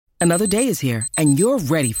Another day is here, and you're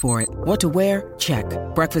ready for it. What to wear? Check.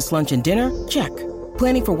 Breakfast, lunch, and dinner? Check.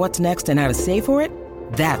 Planning for what's next and how to save for it?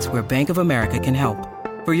 That's where Bank of America can help.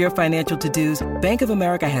 For your financial to-dos, Bank of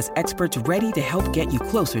America has experts ready to help get you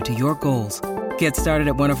closer to your goals. Get started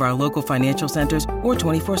at one of our local financial centers or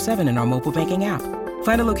 24/7 in our mobile banking app.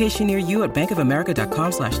 Find a location near you at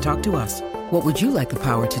bankofamerica.com/talktous. What would you like the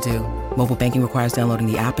power to do? Mobile banking requires downloading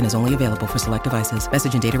the app and is only available for select devices.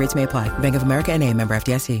 Message and data rates may apply. Bank of America N.A., member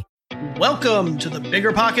FDIC. Welcome to the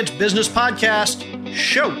Bigger Pockets Business Podcast,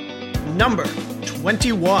 show number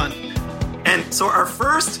 21. And so our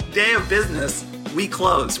first day of business, we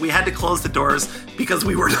closed. We had to close the doors because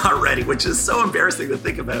we were not ready, which is so embarrassing to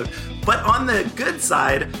think about. But on the good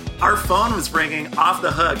side, our phone was ringing off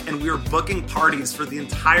the hook and we were booking parties for the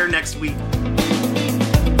entire next week.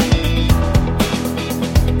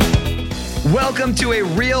 Welcome to a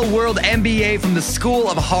real-world MBA from the School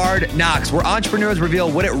of Hard Knocks, where entrepreneurs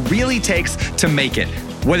reveal what it really takes to make it.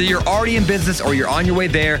 Whether you're already in business or you're on your way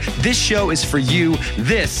there, this show is for you.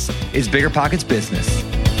 This is Bigger Pockets Business.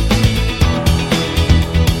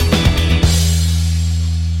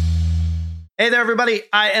 Hey there, everybody.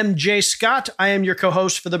 I am Jay Scott. I am your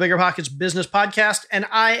co-host for the Bigger Pockets Business Podcast, and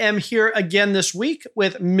I am here again this week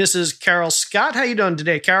with Mrs. Carol Scott. How you doing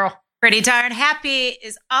today, Carol? Pretty darn happy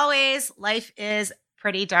as always. Life is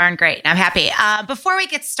pretty darn great. I'm happy. Before we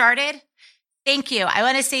get started, thank you. I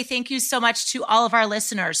want to say thank you so much to all of our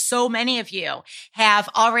listeners. So many of you have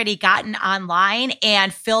already gotten online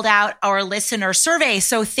and filled out our listener survey.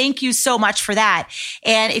 So thank you so much for that.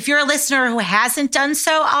 And if you're a listener who hasn't done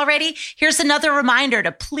so already, here's another reminder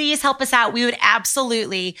to please help us out. We would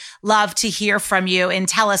absolutely love to hear from you and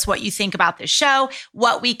tell us what you think about the show,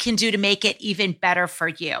 what we can do to make it even better for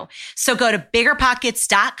you. So go to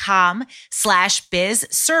biggerpockets.com/biz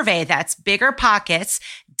survey. That's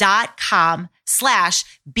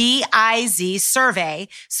biggerpockets.com/BIZ survey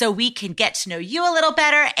so we can get to know you a little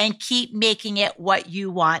better and keep making it what you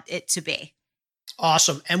want it to be.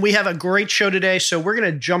 Awesome. And we have a great show today, so we're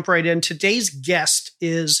going to jump right in. Today's guest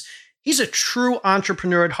he's a true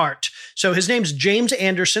entrepreneur at heart. So his name's James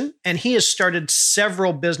Anderson, and he has started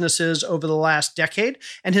several businesses over the last decade.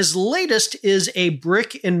 And his latest is a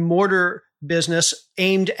brick and mortar business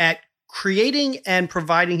aimed at creating and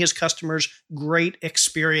providing his customers great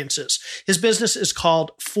experiences. His business is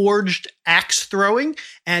called Forged Axe Throwing,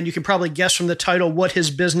 and you can probably guess from the title what his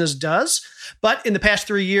business does. But in the past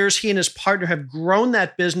 3 years, he and his partner have grown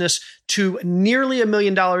that business to nearly $1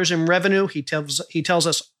 million in revenue. He tells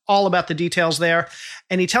us all about the details there.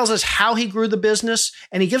 And he tells us how he grew the business,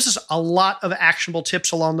 and he gives us a lot of actionable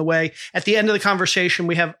tips along the way. At the end of the conversation,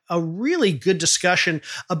 we have a really good discussion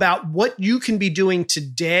about what you can be doing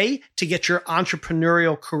today to get your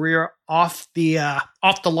entrepreneurial career off the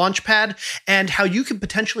launch pad, and how you can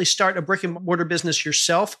potentially start a brick and mortar business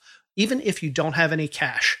yourself, even if you don't have any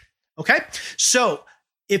cash. Okay? So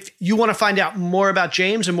if you want to find out more about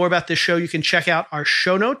James and more about this show, you can check out our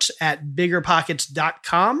show notes at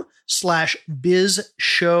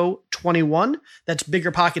biggerpockets.com/bizshow21. That's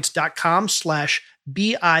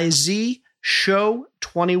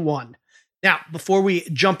biggerpockets.com/bizshow21. Now, before we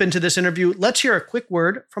jump into this interview, let's hear a quick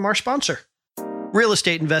word from our sponsor. Real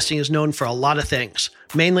estate investing is known for a lot of things,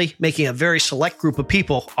 mainly making a very select group of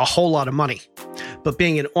people a whole lot of money. But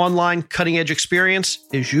being an online, cutting-edge experience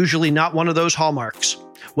is usually not one of those hallmarks.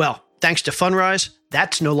 Well, thanks to Fundrise,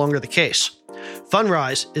 that's no longer the case.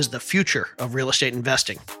 Fundrise is the future of real estate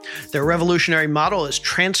investing. Their revolutionary model is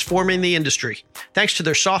transforming the industry, thanks to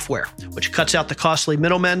their software, which cuts out the costly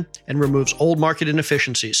middlemen and removes old market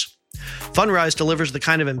inefficiencies. Fundrise delivers the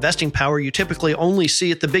kind of investing power you typically only see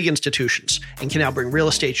at the big institutions and can now bring real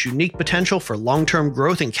estate's unique potential for long-term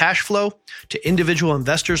growth and cash flow to individual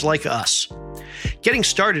investors like us. Getting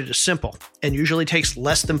started is simple and usually takes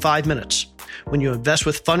less than 5 minutes. When you invest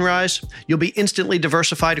with Fundrise, you'll be instantly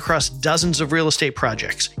diversified across dozens of real estate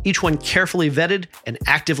projects, each one carefully vetted and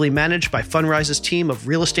actively managed by Fundrise's team of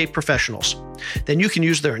real estate professionals. Then you can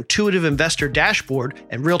use their intuitive investor dashboard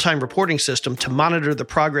and real-time reporting system to monitor the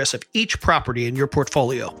progress of each property in your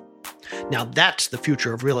portfolio. Now that's the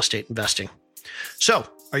future of real estate investing. So,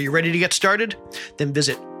 are you ready to get started? Then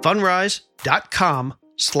visit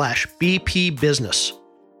fundrise.com/BP Business.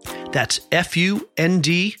 That's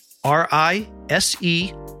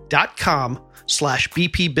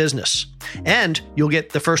FUNDRISE.com/BP Business. And you'll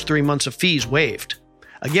get the first 3 months of fees waived.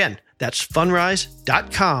 Again, that's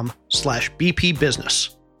fundrise.com/BP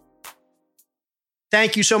Business.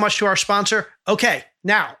 Thank you so much to our sponsor. Okay,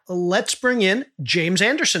 now let's bring in James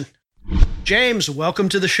Anderson. James, welcome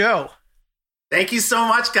to the show. Thank you so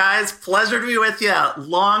much, guys. Pleasure to be with you.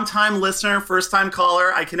 Long-time listener, first-time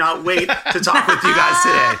caller. I cannot wait to talk with you guys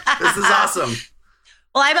today. This is awesome.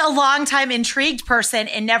 Well, I'm a long-time intrigued person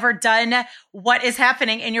and never done what is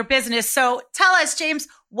happening in your business. So tell us, James,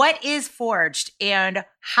 what is Forged and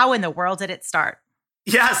how in the world did it start?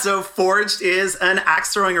 Yeah, so Forged is an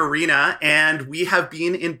axe throwing arena, and we have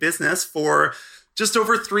been in business for just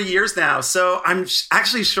over 3 years now. So I'm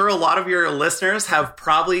actually sure a lot of your listeners have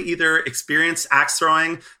probably either experienced axe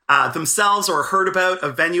throwing themselves or heard about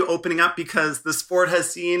a venue opening up, because the sport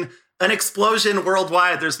has seen an explosion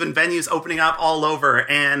worldwide. There's been venues opening up all over,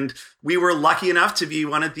 and we were lucky enough to be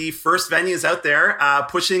one of the first venues out there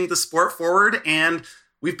pushing the sport forward. And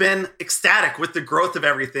we've been ecstatic with the growth of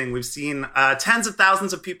everything. We've seen tens of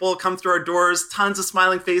thousands of people come through our doors, tons of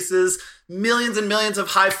smiling faces, millions and millions of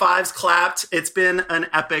high fives clapped. It's been an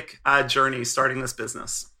epic journey starting this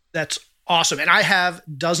business. That's awesome. And I have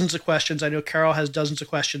dozens of questions. I know Carol has dozens of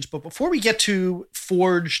questions. But before we get to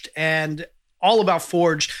Forged and all about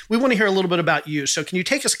Forged, we want to hear a little bit about you. So can you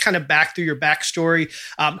take us kind of back through your backstory?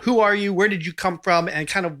 Who are you? Where did you come from? And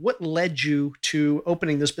kind of what led you to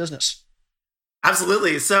opening this business?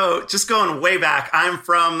 Absolutely. So just going way back, I'm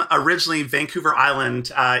from originally Vancouver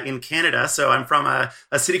Island in Canada. So I'm from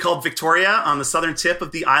a city called Victoria on the southern tip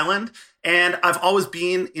of the island. And I've always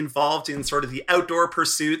been involved in sort of the outdoor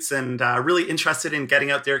pursuits and really interested in getting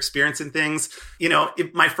out there, experiencing things. You know,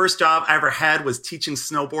 my first job I ever had was teaching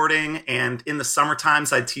snowboarding. And in the summer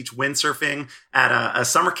times, I'd teach windsurfing at a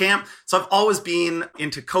summer camp. So I've always been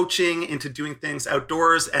into coaching, into doing things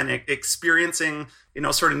outdoors and experiencing, you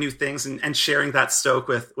know, sort of new things and sharing that stoke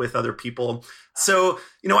with other people. So,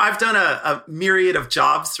 you know, I've done a myriad of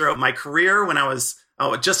jobs throughout my career. When I was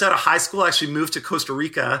just out of high school, I actually moved to Costa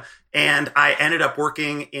Rica, and I ended up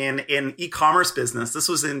working in an e-commerce business. This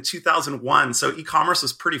was in 2001. So e-commerce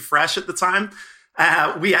was pretty fresh at the time.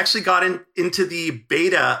 We actually got into the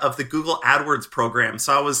beta of the Google AdWords program.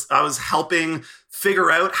 So I was helping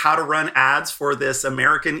figure out how to run ads for this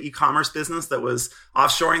American e-commerce business that was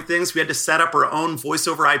offshoring things. We had to set up our own voice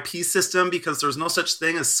over IP system because there was no such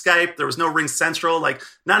thing as Skype. There was no Ring Central, like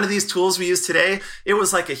none of these tools we use today. It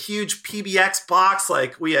was like a huge PBX box.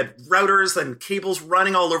 Like we had routers and cables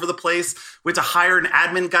running all over the place. We had to hire an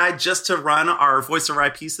admin guy just to run our voice over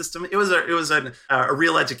IP system. It was a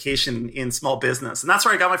real education in small business. And that's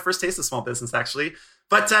where I got my first taste of small business, actually.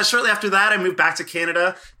 But shortly after that, I moved back to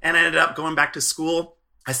Canada and I ended up going back to school.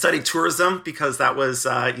 I studied tourism because that was,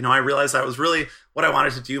 I realized that was really what I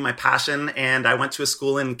wanted to do, my passion. And I went to a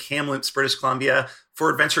school in Kamloops, British Columbia for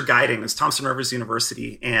adventure guiding. It was Thompson Rivers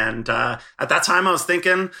University. And at that time I was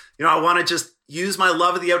thinking, I want to just use my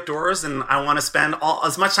love of the outdoors and I want to spend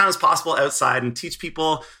as much time as possible outside and teach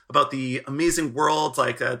people about the amazing world,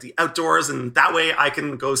 like the outdoors. And that way I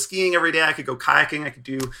can go skiing every day. I could go kayaking. I could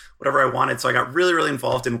do whatever I wanted. So I got really, really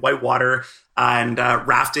involved in whitewater and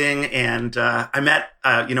rafting. And I met,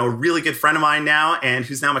 a really good friend of mine now and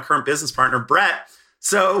who's now my current business partner, Brett.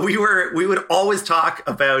 So we would always talk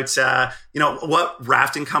about, what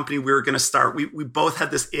rafting company we were going to start. We both had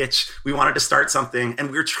this itch. We wanted to start something and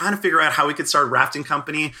we were trying to figure out how we could start a rafting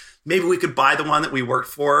company. Maybe we could buy the one that we worked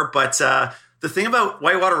for. But the thing about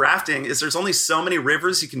whitewater rafting is there's only so many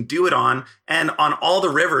rivers you can do it on. And on all the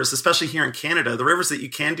rivers, especially here in Canada, the rivers that you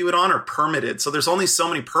can do it on are permitted. So there's only so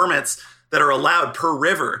many permits that are allowed per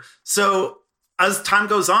river. So as time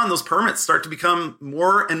goes on, those permits start to become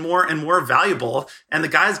more and more and more valuable. And the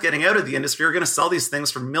guys getting out of the industry are going to sell these things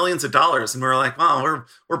for millions of dollars. And we're like, well,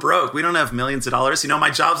 we're broke. We don't have millions of dollars. My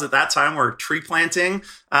jobs at that time were tree planting,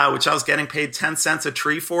 which I was getting paid 10 cents a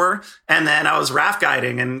tree for. And then I was raft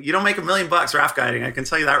guiding. And you don't make $1 million raft guiding. I can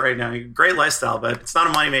tell you that right now. Great lifestyle, but it's not a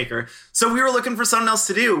moneymaker. So we were looking for something else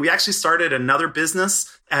to do. We actually started another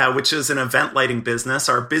business, which is an event lighting business.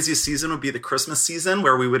 Our busiest season would be the Christmas season,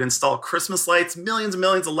 where we would install Christmas lights, millions and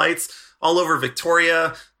millions of lights all over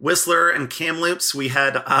Victoria, Whistler, and Kamloops. We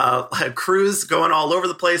had crews going all over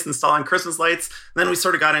the place installing Christmas lights. And then we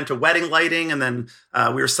sort of got into wedding lighting, and then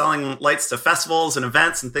we were selling lights to festivals and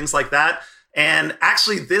events and things like that. And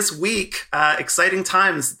actually this week, exciting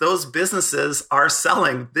times, those businesses are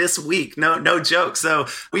selling this week. No joke. So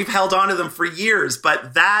we've held on to them for years,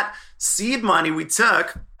 but that seed money we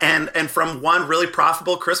took and from one really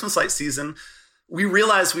profitable Christmas light season, we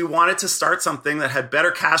realized we wanted to start something that had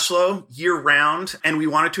better cash flow year round, and we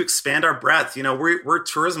wanted to expand our breadth. We're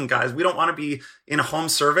tourism guys. We don't want to be in home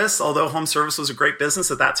service, although home service was a great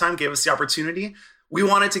business at that time, gave us the opportunity. we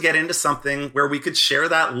wanted to get into something where we could share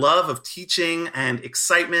that love of teaching and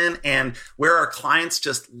excitement, and where our clients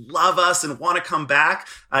just love us and want to come back.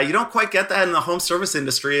 You don't quite get that in the home service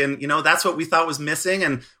industry. And, that's what we thought was missing.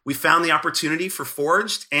 And we found the opportunity for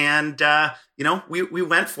Forged, and, we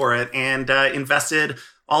went for it and invested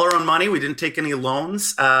all our own money. We didn't take any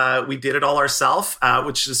loans. We did it all ourselves,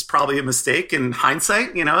 which is probably a mistake in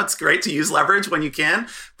hindsight. It's great to use leverage when you can,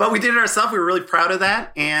 but we did it ourselves. We were really proud of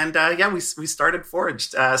that. And we started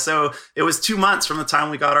Forged. So it was 2 months from the time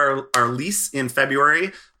we got our lease in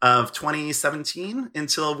February of 2017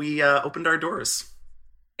 until we opened our doors.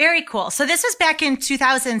 Very cool. So this was back in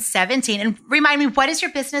 2017. And remind me, what is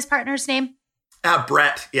your business partner's name?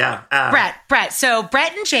 Brett. Yeah. Brett. So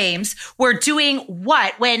Brett and James were doing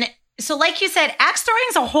what so like you said, axe throwing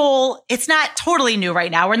as a whole, it's not totally new right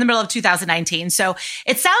now. We're in the middle of 2019. So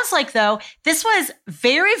it sounds like, though, this was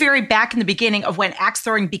very, very back in the beginning of when axe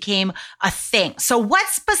throwing became a thing. So what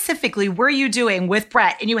specifically were you doing with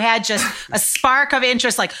Brett? And you had just a spark of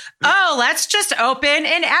interest, like, oh, let's just open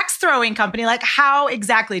an axe throwing company. Like, how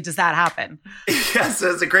exactly does that happen? Yes,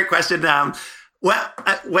 that's a great question. Well,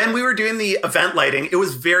 when we were doing the event lighting, it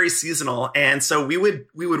was very seasonal. And so we would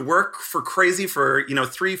work for crazy for,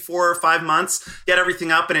 3, 4, 5 months, get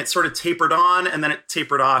everything up, and it sort of tapered on and then it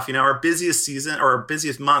tapered off. Our busiest season or our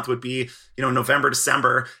busiest month would be, November,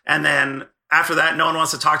 December. And then after that, no one wants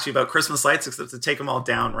to talk to you about Christmas lights except to take them all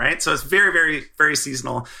down, right? So it's very, very, very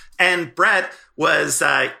seasonal. And Brett was,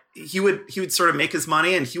 he would sort of make his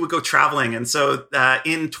money and he would go traveling. And so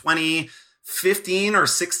in 2015 or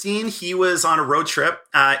 16, he was on a road trip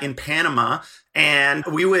in Panama, and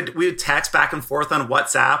we would text back and forth on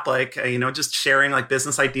WhatsApp, like, just sharing like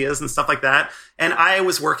business ideas and stuff like that. And I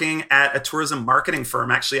was working at a tourism marketing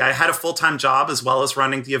firm. Actually, I had a full-time job as well as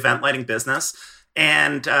running the event lighting business.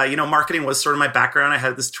 And, marketing was sort of my background. I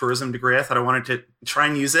had this tourism degree. I thought I wanted to try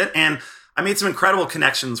and use it. And I made some incredible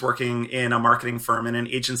connections working in a marketing firm and an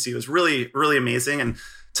agency. It was really, really amazing. And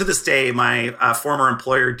to this day, my former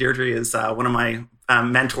employer, Deirdre, is one of my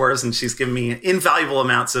mentors, and she's given me invaluable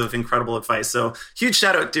amounts of incredible advice. So huge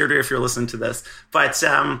shout out, Deirdre, if you're listening to this. But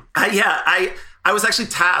I was actually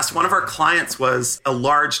tasked. One of our clients was a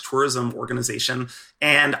large tourism organization,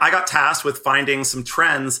 and I got tasked with finding some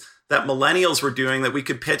trends that millennials were doing that we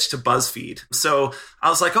could pitch to BuzzFeed. So I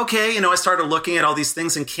was like, okay, I started looking at all these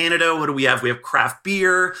things in Canada. What do we have? We have craft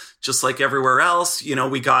beer, just like everywhere else.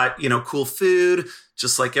 We got, cool food,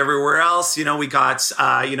 just like everywhere else. We got,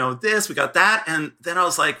 this, we got that. And then I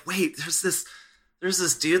was like, wait, there's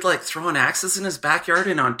this dude like throwing axes in his backyard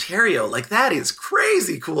in Ontario. Like, that is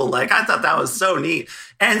crazy cool. Like, I thought that was so neat.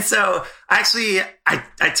 And so actually I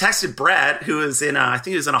texted Brett, who was I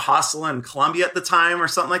think he was in a hostel in Colombia at the time or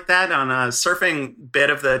something like that, on a surfing bit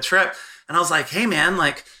of the trip. And I was like, hey man,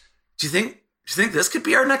 like, do you think this could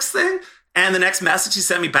be our next thing? And the next message he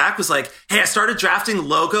sent me back was like, hey, I started drafting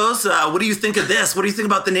logos. What do you think of this? What do you think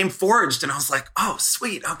about the name Forged? And I was like, oh,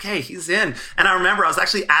 sweet. Okay, he's in. And I remember I was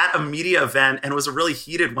actually at a media event, and it was a really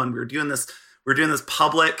heated one. We were doing this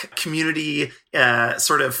public community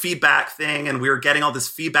sort of feedback thing. And we were getting all this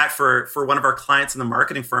feedback for one of our clients in the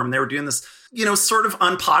marketing firm. And they were doing this, sort of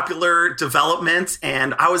unpopular development.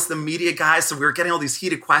 And I was the media guy. So we were getting all these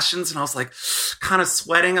heated questions, and I was like kind of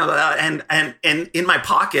sweating. And in my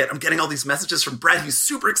pocket, I'm getting all these messages from Brett. He's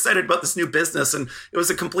super excited about this new business. And it was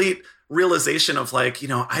a complete realization of like,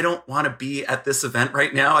 I don't want to be at this event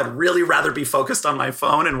right now. I'd really rather be focused on my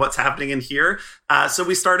phone and what's happening in here. So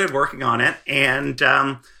we started working on it, and,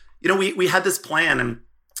 we had this plan. And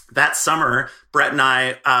that summer, Brett and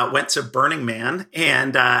I went to Burning Man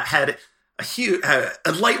and had a huge,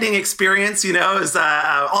 lightning experience, it was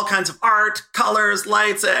all kinds of art, colors,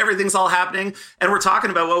 lights, everything's all happening. And we're talking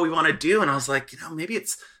about what we want to do. And I was like, maybe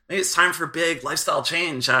it's time for a big lifestyle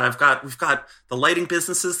change. We've got the lighting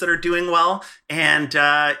businesses that are doing well, and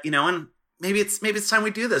and maybe it's time we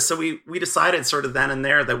do this. So we decided sort of then and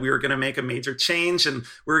there that we were going to make a major change, and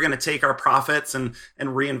we were going to take our profits and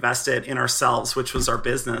reinvest it in ourselves, which was our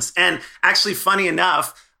business. And actually, funny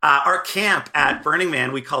enough, our camp at Burning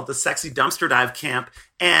Man, we called the Sexy Dumpster Dive Camp.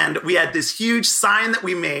 And we had this huge sign that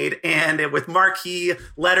we made, and with marquee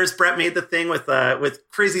letters. Brett made the thing with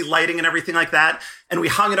crazy lighting and everything like that. And we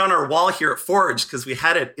hung it on our wall here at Forge because we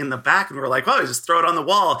had it in the back, and we were like, oh, just throw it on the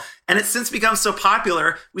wall. And it's since become so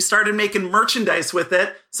popular, we started making merchandise with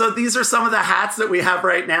it. So these are some of the hats that we have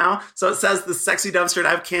right now. So it says the Sexy Dumpster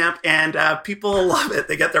Dive Camp, and people love it.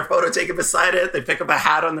 They get their photo taken beside it. They pick up a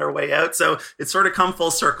hat on their way out. So it's sort of come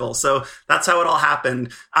full circle. So that's how it all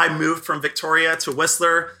happened. I moved from Victoria to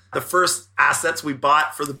Whistler The first assets we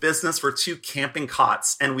bought for the business were 2 camping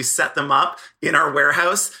cots, and we set them up in our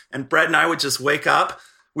warehouse, and Brett and I would just wake up.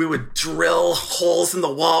 We would drill holes in the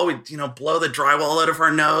wall. We'd, blow the drywall out of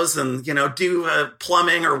our nose and, do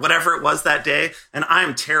plumbing or whatever it was that day. And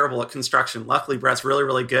I'm terrible at construction. Luckily, Brett's really,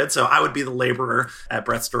 really good. So I would be the laborer at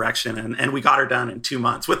Brett's direction. And we got her done in 2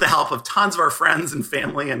 months with the help of tons of our friends and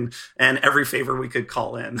family and every favor we could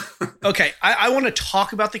call in. Okay. I want to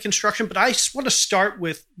talk about the construction, but I want to start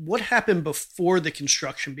with what happened before the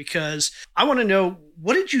construction, because I want to know,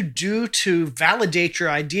 what did you do to validate your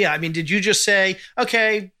idea? I mean, did you just say,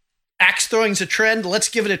 okay, axe throwing's a trend, let's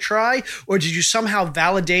give it a try? Or did you somehow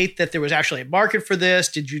validate that there was actually a market for this?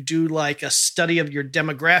 Did you do like a study of your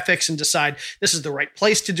demographics and decide this is the right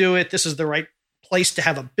place to do it? This is the right place to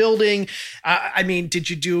have a building? Did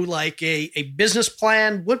you do like a business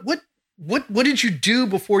plan? What did you do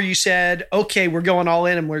before you said, okay, we're going all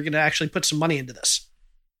in and we're going to actually put some money into this?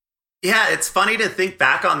 Yeah, it's funny to think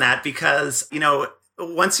back on that because,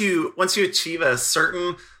 once you achieve a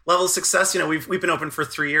certain level of success, we've been open for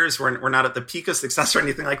 3 years. We're not at the peak of success or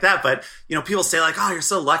anything like that. But, people say like, oh, you're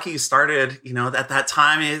so lucky you started, at that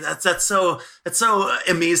time. That's so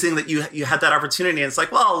amazing that you had that opportunity. And it's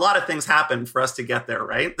like, well, a lot of things happened for us to get there,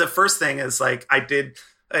 right? The first thing is like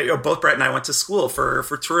both Brett and I went to school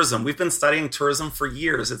for tourism. We've been studying tourism for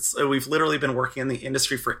years. We've literally been working in the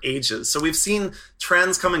industry for ages. So we've seen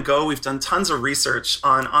trends come and go. We've done tons of research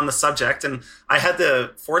on the subject. And I had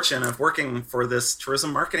the fortune of working for this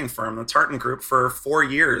tourism marketing firm, the Tartan Group, for 4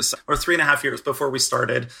 years or 3.5 years before we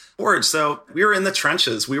started Forge. So we were in the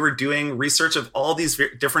trenches. We were doing research of all these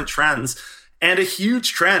different trends. And a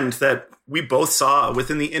huge trend that we both saw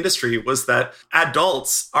within the industry was that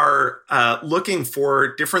adults are looking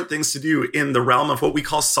for different things to do in the realm of what we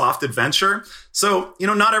call soft adventure. So,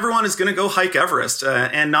 not everyone is going to go hike Everest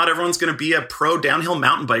and not everyone's going to be a pro downhill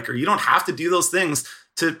mountain biker. You don't have to do those things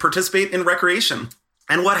to participate in recreation.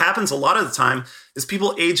 And what happens a lot of the time is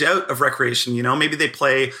people age out of recreation. Maybe they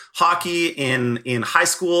play hockey in high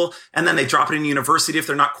school and then they drop it in university if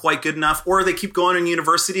they're not quite good enough, or they keep going in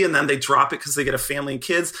university and then they drop it because they get a family and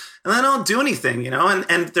kids and they don't do anything,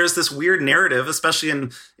 and there's this weird narrative, especially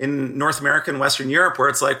in North America and Western Europe, where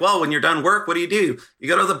it's like, well, when you're done work, what do? You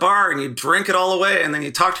go to the bar and you drink it all away and then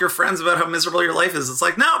you talk to your friends about how miserable your life is. It's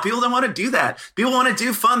like, no, people don't want to do that. People want to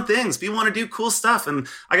do fun things. People want to do cool stuff. And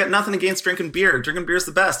I got nothing against drinking beer. Drinking beer is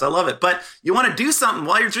the best. I love it. But you want to do something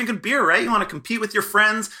while you're drinking beer, right? You want to compete with your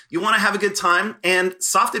friends. You want to have a good time. And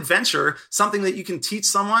soft adventure, something that you can teach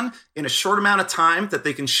someone in a short amount of time that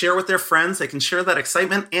they can share with their friends. They can share that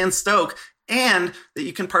excitement and stoke, and that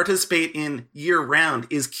you can participate in year round,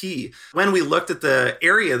 is key. When we looked at the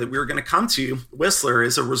area that we were going to come to, Whistler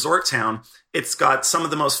is a resort town. It's got some of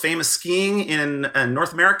the most famous skiing in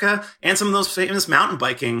North America and some of those famous mountain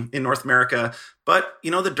biking in North America. But,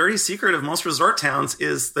 the dirty secret of most resort towns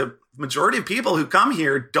is the majority of people who come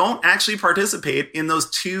here don't actually participate in those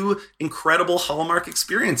 2 incredible hallmark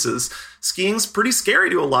experiences. Skiing's pretty scary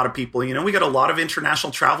to a lot of people. We got a lot of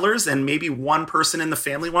international travelers and maybe one person in the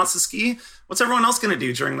family wants to ski. What's everyone else going to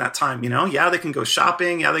do during that time? Yeah, they can go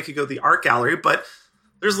shopping. Yeah, they could go to the art gallery, but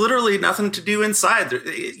there's literally nothing to do inside.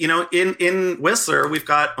 In Whistler, we've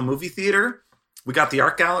got a movie theater, we got the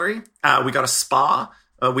art gallery, we got a spa,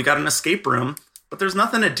 we got an escape room, but there's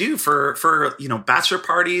nothing to do for bachelor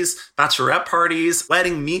parties, bachelorette parties,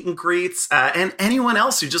 wedding meet and greets, and anyone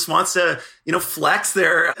else who just wants to flex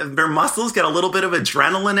their muscles, get a little bit of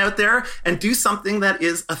adrenaline out there, and do something that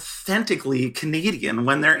is authentically Canadian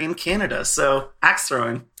when they're in Canada. So axe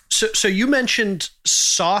throwing. So you mentioned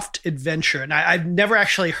soft adventure, and I've never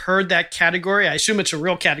actually heard that category. I assume it's a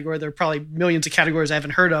real category. There are probably millions of categories I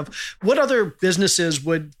haven't heard of. What other businesses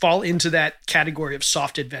would fall into that category of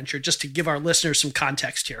soft adventure, just to give our listeners some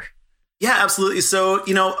context here? Yeah, absolutely. So,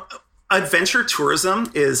 adventure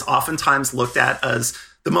tourism is oftentimes looked at as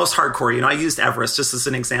the most hardcore. I used Everest just as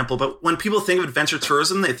an example, but when people think of adventure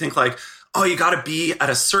tourism, they think like, oh, you got to be at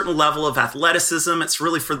a certain level of athleticism. It's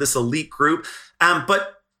really for this elite group.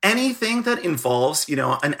 But anything that involves,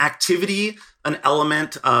 an activity, an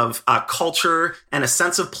element of culture, and a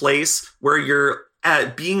sense of place where you're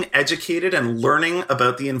being educated and learning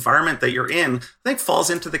about the environment that you're in, I think falls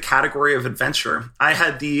into the category of adventure. I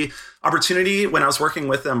had the opportunity when I was working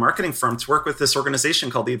with a marketing firm to work with this organization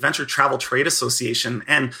called the Adventure Travel Trade Association.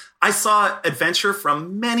 And I saw adventure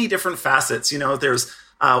from many different facets. There's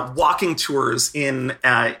walking tours in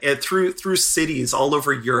through cities all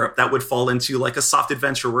over Europe that would fall into like a soft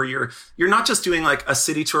adventure where you're not just doing like a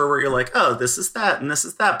city tour where you're like, oh, this is that and this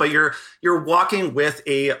is that, but you're walking with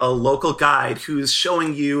a local guide who's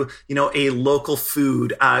showing you, a local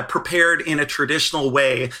food prepared in a traditional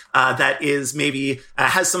way that is maybe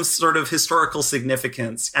has some sort of historical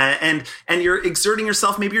significance, and you're exerting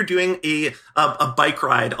yourself. Maybe you're doing a bike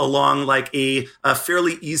ride along like a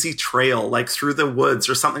fairly easy trail, like through the woods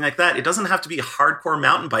or something like that. It doesn't have to be hardcore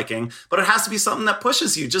mountain biking, but it has to be something that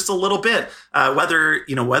pushes you just a little bit,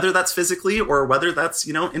 whether that's physically or whether that's,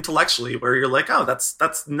 intellectually, where you're like, oh,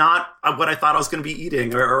 that's not what I thought I was going to be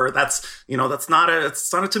eating, or that's not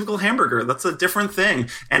a typical hamburger. That's a different thing.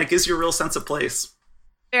 And it gives you a real sense of place.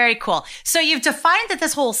 Very cool. So you've defined that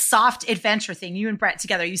this whole soft adventure thing, you and Brett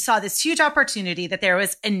together, you saw this huge opportunity that there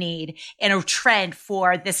was a need and a trend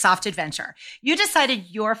for this soft adventure. You decided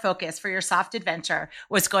your focus for your soft adventure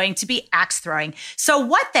was going to be axe throwing. So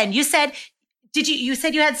what then? You said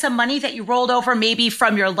you had some money that you rolled over maybe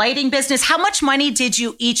from your lighting business. How much money did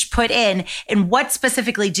you each put in, and what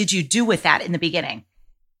specifically did you do with that in the beginning?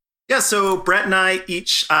 Yeah, so Brett and I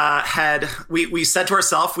each we said to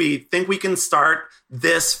ourselves, we think we can start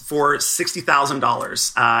this for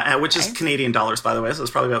 $60,000, which is Canadian dollars, by the way. So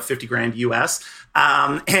it's probably about 50 grand US.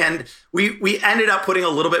 And we ended up putting a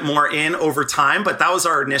little bit more in over time, but that was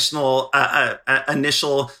our initial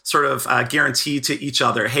sort of guarantee to each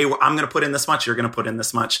other. Hey, I'm going to put in this much. You're going to put in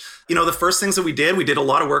this much. The first things that we did a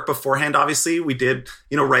lot of work beforehand. Obviously, we did,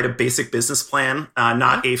 write a basic business plan,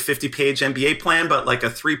 not a 50-page MBA plan, but like a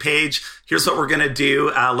 3-page. Here's what we're going to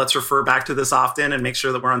do. Let's refer back to this often and make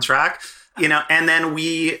sure that we're on track. And then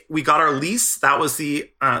we got our lease. That was the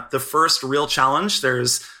first real challenge.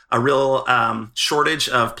 There's a real shortage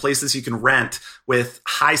of places you can rent with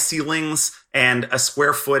high ceilings and a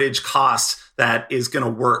square footage cost that is going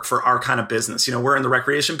to work for our kind of business. We're in the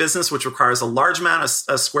recreation business, which requires a large amount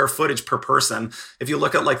of square footage per person. If you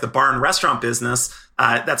look at like the bar and restaurant business,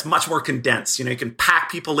 that's much more condensed. You can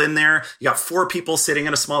pack people in there. You got 4 people sitting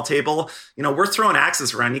at a small table. We're throwing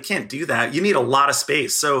axes around. You can't do that. You need a lot of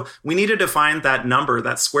space. So we needed to find that number,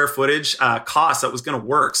 that square footage cost that was going to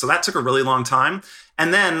work. So that took a really long time.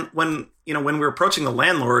 And then when we were approaching the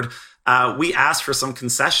landlord, we asked for some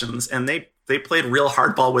concessions, and they played real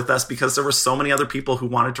hardball with us because there were so many other people who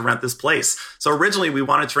wanted to rent this place. So originally we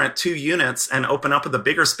wanted to rent 2 units and open up with a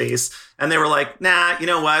bigger space. And they were like, nah, you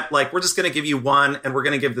know what? Like, we're just going to give you 1, and we're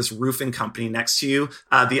going to give this roofing company next to you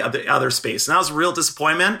the other space. And that was a real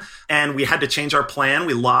disappointment. And we had to change our plan.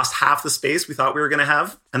 We lost half the space we thought we were going to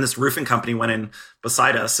have. And this roofing company went in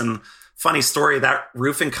beside us. And funny story, that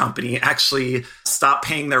roofing company actually stopped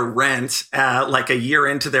paying their rent like a year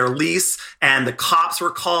into their lease, and the cops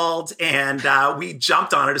were called, and we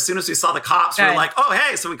jumped on it. As soon as we saw the cops, we were like, oh,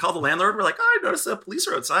 hey. So we called the landlord. We're like, oh, I noticed the police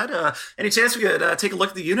are outside. Any chance we could take a look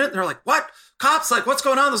at the unit? And they're like, what? Cops? Like, what's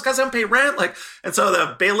going on? Those guys haven't paid rent. And so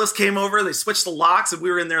the bailiffs came over, they switched the locks, and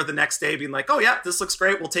we were in there the next day being like, oh yeah, this looks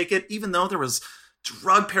great. We'll take it. Even though there was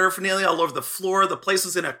drug paraphernalia all over the floor. The place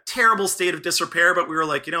was in a terrible state of disrepair, but we were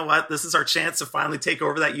like, you know what? This is our chance to finally take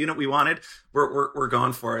over that unit we wanted. We're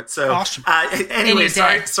going for it. So awesome. Anyway,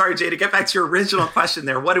 sorry, Jay, to get back to your original question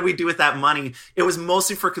there. What did we do with that money? It was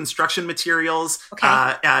mostly for construction materials,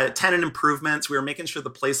 tenant improvements. We were making sure the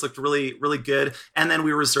place looked really, really good. And then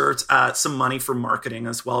we reserved some money for marketing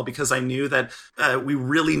as well, because I knew that we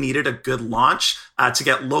really needed a good launch to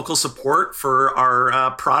get local support for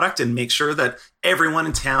our product and make sure that everyone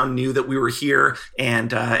in town knew that we were here. And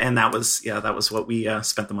that was what we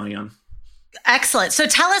spent the money on. Excellent. So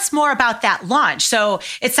tell us more about that launch. So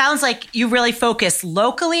it sounds like you really focus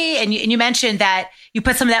locally, and you mentioned that you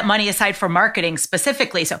put some of that money aside for marketing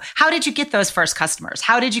specifically. So how did you get those first customers?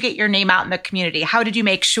 How did you get your name out in the community? How did you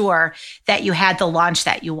make sure that you had the launch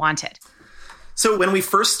that you wanted? So when we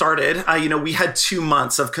first started, we had 2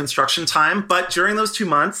 months of construction time, but during those 2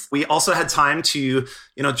 months, we also had time to,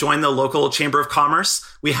 join the local Chamber of Commerce.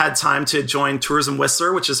 We had time to join Tourism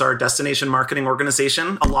Whistler, which is our destination marketing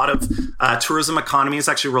organization. A lot of tourism economies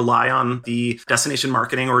actually rely on the destination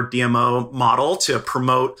marketing or DMO model to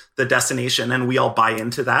promote the destination, and we all buy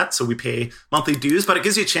into that. So we pay monthly dues, but it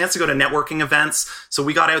gives you a chance to go to networking events. So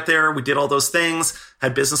we got out there, we did all those things,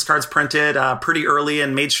 had business cards printed pretty early,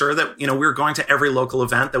 and made sure that, we were going to every local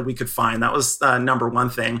event that we could find. That was number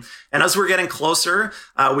one thing. And as we're getting closer,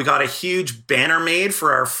 we got a huge banner made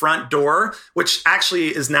for our front door, which actually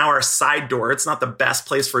is now our side door. It's not the best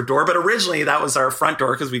place for a door, but originally that was our front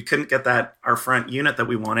door because we couldn't get our front unit that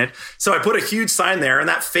we wanted. So I put a huge sign there, and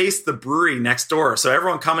that faced the brewery next door. So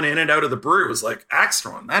everyone coming in and out of the brewery was like,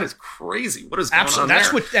 Axtron, that is crazy. What is going on there?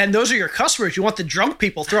 And those are your customers. You want the drunk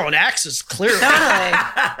people throwing axes, clearly.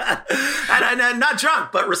 and not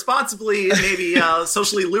drunk, but responsibly, maybe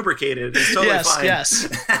socially lubricated. It's totally fine. Yes.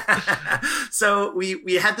 So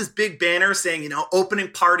we had this big banner saying, opening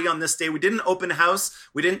party on this day. We didn't open house.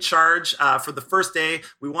 We didn't charge for the first day.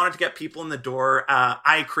 We wanted to get people in the door.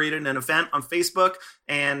 I created an event on Facebook,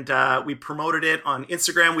 and we promoted it on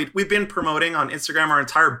Instagram. We've been promoting on Instagram our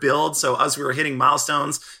entire build. So as we were hitting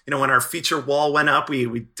milestones, when our feature wall went up,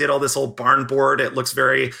 we did all this old barn board. It looks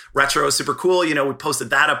very retro, super cool. We posted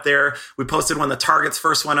that up there. We posted when the targets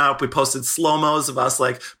first went up. We posted slow-mos of us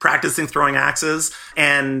like practicing throwing axes.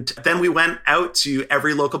 And then we went out to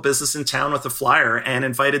every local business in town with a flyer and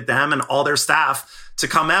invited them and all their staff to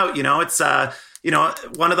come out. It's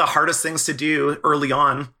one of the hardest things to do early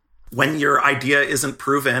on when your idea isn't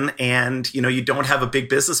proven and, you don't have a big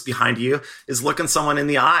business behind you, is looking someone in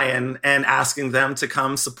the eye and asking them to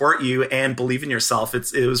come support you and believe in yourself.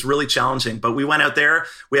 It was really challenging, but we went out there,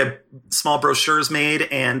 we had small brochures made,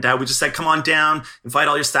 and we just said, come on down, invite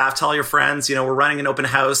all your staff, tell all your friends, we're running an open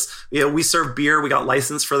house. We serve beer. We got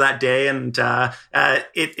licensed for that day. And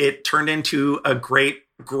it turned into a great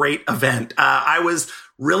event. I was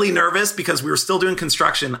really nervous because we were still doing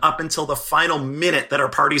construction up until the final minute that our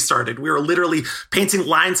party started. We were literally painting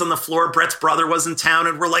lines on the floor. Brett's brother was in town,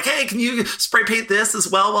 and we're like, hey, can you spray paint this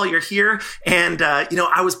as well while you're here? And,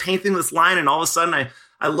 I was painting this line, and all of a sudden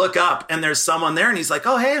I look up and there's someone there, and he's like,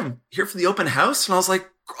 oh, hey, I'm here for the open house. And I was like,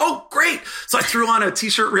 oh, great. So I threw on a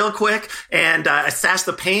t-shirt real quick, and I stashed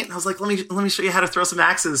the paint, and I was like, let me show you how to throw some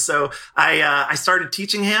axes. So I started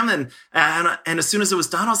teaching him, and as soon as it was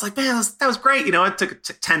done, I was like, man, that was great. It took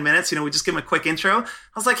 10 minutes. We just give him a quick intro.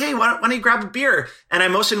 I was like, hey, why don't you grab a beer? And I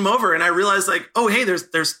motioned him over, and I realized like, oh, hey,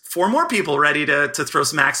 there's 4 more people ready to throw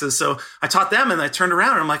some axes. So I taught them, and I turned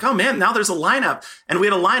around, and I'm like, oh man, now there's a lineup. And we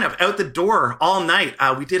had a lineup out the door all night.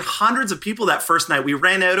 We did hundreds of people that first night. We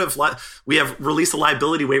ran out of, we have released a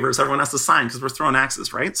liability waivers everyone has to sign because we're throwing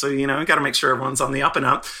axes, right? So, you got to make sure everyone's on the up and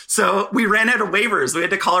up. So we ran out of waivers. We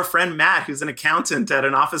had to call our friend Matt, who's an accountant at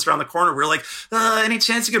an office around the corner. We were like, any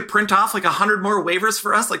chance you could print off like 100 more waivers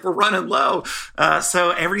for us? Like, we're running low.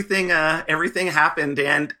 So everything happened.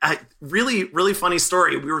 And really, really funny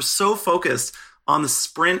story. We were so focused on the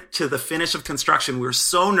sprint to the finish of construction. We were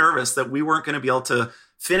so nervous that we weren't going to be able to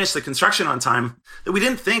finish the construction on time that we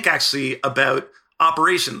didn't think actually about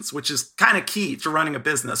operations, which is kind of key to running a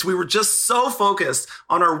business. We were just so focused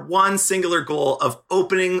on our one singular goal of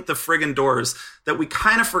opening the friggin' doors that we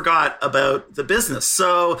kind of forgot about the business.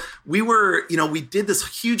 So we were, we did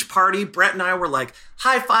this huge party. Brett and I were like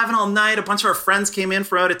high-fiving all night. A bunch of our friends came in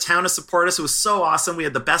from out of town to support us. It was so awesome. We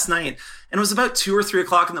had the best night. And it was about 2 or 3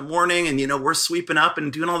 o'clock in the morning, and, we're sweeping up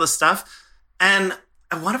and doing all this stuff. And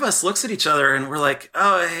one of us looks at each other and we're like,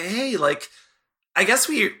 oh, hey, like, I guess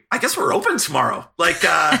we're open tomorrow. Like,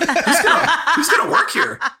 who's gonna work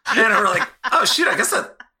here? And we're like, oh shoot, I guess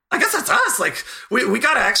that's us. Like, we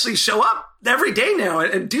got to actually show up every day now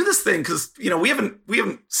and do this thing because we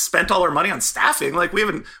haven't spent all our money on staffing. Like, we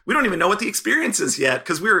don't even know what the experience is yet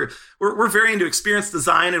because we're very into experience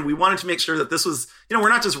design, and we wanted to make sure that this was we're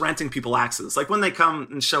not just renting people axes. Like, when they come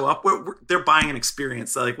and show up, they're buying an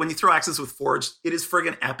experience. Like, when you throw axes with Forged, it is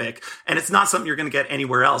friggin' epic, and it's not something you're going to get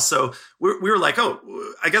anywhere else. So we were like, oh,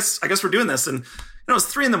 I guess we're doing this. And it was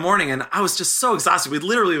 3 a.m, and I was just so exhausted. We'd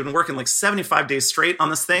literally been working like 75 days straight on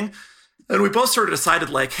this thing. And we both sort of decided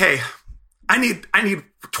like, hey, I need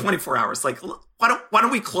 24 hours. Like, why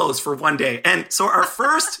don't we close for one day? And so our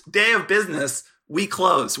first day of business, we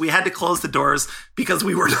closed. We had to close the doors because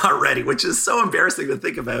we were not ready, which is so embarrassing to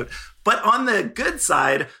think about. But on the good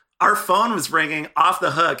side, our phone was ringing off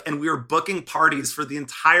the hook, and we were booking parties for the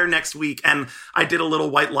entire next week. And I did a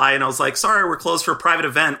little white lie, and I was like, sorry, we're closed for a private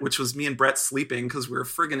event, which was me and Brett sleeping because we were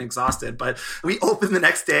friggin' exhausted. But we opened the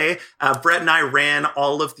next day. Brett and I ran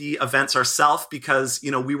all of the events ourselves because,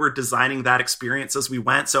 we were designing that experience as we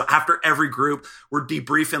went. So after every group, we're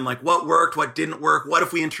debriefing like what worked, what didn't work. What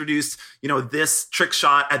if we introduced, this trick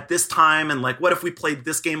shot at this time? And like, what if we played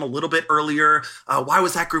this game a little bit earlier? Why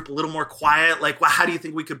was that group a little more quiet? Like, how do you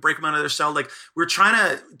think we could break them out of their shell? Like, we're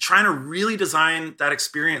trying to really design that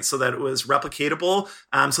experience so that it was replicatable,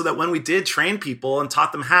 so that when we did train people and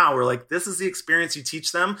taught them how, we're like, this is the experience you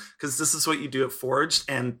teach them because this is what you do at Forged.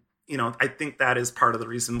 And I think that is part of the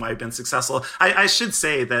reason why I've been successful. I should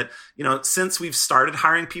say that, since we've started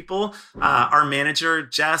hiring people, our manager,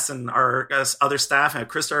 Jess, and our other staff, and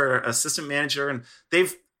Krista, our assistant manager, and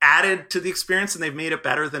they've added to the experience and they've made it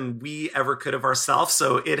better than we ever could have ourselves.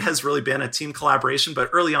 So it has really been a team collaboration. But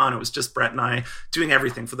early on, it was just Brett and I doing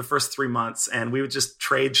everything for the first 3 months. And we would just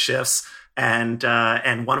trade shifts. And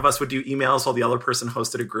one of us would do emails while the other person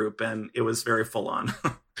hosted a group. And it was very full on.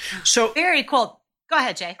 So very cool. Go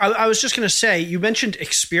ahead, Jay. I was just going to say, you mentioned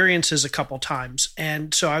experiences a couple times.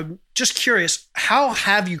 And so I'm just curious, how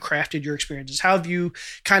have you crafted your experiences? How have you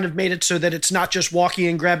kind of made it so that it's not just walking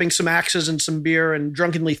in, grabbing some axes and some beer and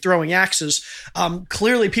drunkenly throwing axes?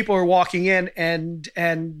 Clearly people are walking in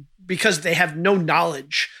and because they have no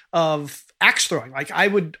knowledge of axe throwing. Like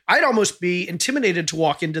I'd almost be intimidated to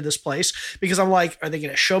walk into this place because I'm like, are they going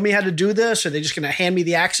to show me how to do this? Are they just going to hand me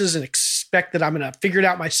the axes and expect that I'm going to figure it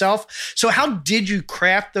out myself? So how did you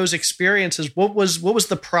craft those experiences? What was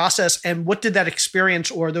the process, and what did that experience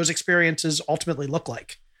or those experiences ultimately look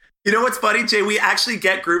like? You know what's funny, Jay? We actually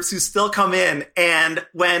get groups who still come in, and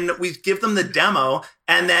when we give them the demo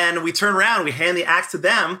and then we turn around, we hand the axe to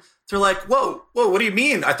them, they're like, whoa, what do you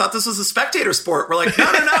mean? I thought this was a spectator sport. We're like,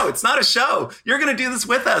 no, it's not a show. You're going to do this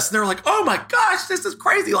with us. And they're like, oh my gosh, this is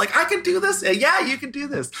crazy. Like, I can do this. Yeah, you can do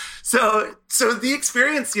this. So the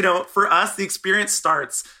experience, for us, the experience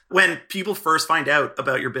starts when people first find out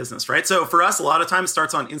about your business, right? So for us, a lot of times it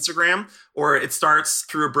starts on Instagram, or it starts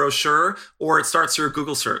through a brochure, or it starts through a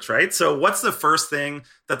Google search, right? So what's the first thing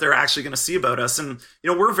that they're actually going to see about us? And,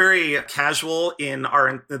 we're very casual in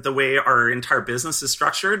the way our entire business is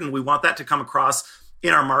structured, and we want that to come across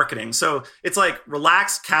in our marketing. So it's like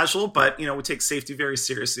relaxed, casual, but, we take safety very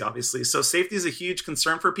seriously, obviously. So safety is a huge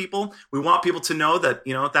concern for people. We want people to know that,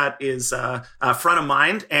 that is front of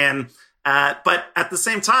mind. But at the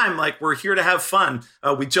same time, like, we're here to have fun.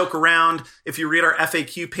 We joke around. If you read our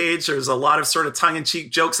FAQ page, there's a lot of sort of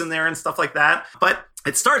tongue-in-cheek jokes in there and stuff like that. But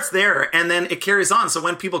it starts there and then it carries on. So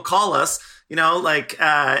when people call us,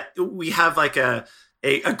 we have like a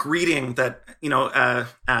greeting that,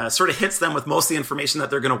 sort of hits them with most of the information that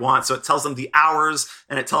they're going to want. So it tells them the hours,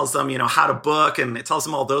 and it tells them, how to book, and it tells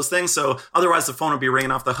them all those things. So otherwise the phone would be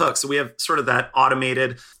ringing off the hook. So we have sort of that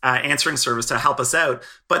automated answering service to help us out.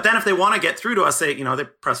 But then if they want to get through to us, they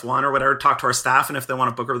press 1 or whatever, talk to our staff. And if they want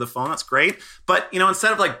to book over the phone, that's great. But,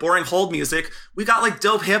 instead of like boring hold music, we got like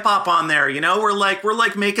dope hip hop on there. We're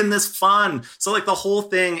like making this fun. So like the whole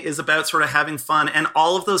thing is about sort of having fun. And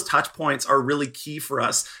all of those touch points are really key for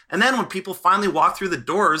us. And then when people finally walk through the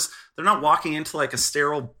doors, they're not walking into like a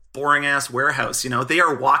sterile, boring ass warehouse. They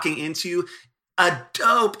are walking into a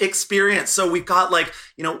dope experience. So we've got like,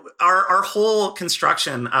 our whole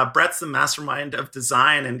construction, Brett's the mastermind of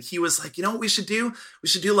design. And he was like, what we should do? We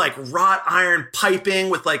should do like wrought iron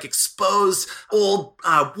piping with like exposed old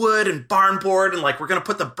wood and barn board. And like, we're going to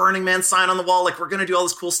put the Burning Man sign on the wall. Like, we're going to do all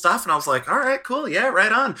this cool stuff. And I was like, all right, cool. Yeah,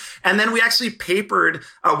 right on. And then we actually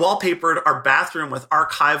wallpapered our bathroom with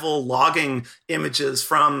archival logging images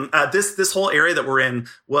from this whole area that we're in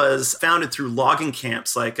was founded through logging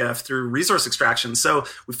camps, like through resource extraction. So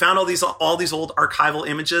we found all these old archival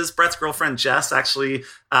images. Brett's girlfriend, Jess, actually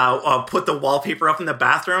put the wallpaper up in the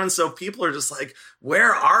bathroom. And so people are just like,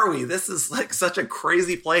 where are we? This is like such a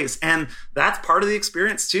crazy place. And that's part of the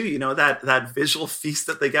experience too, that visual feast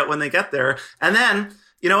that they get when they get there. And then,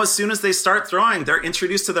 as soon as they start throwing, they're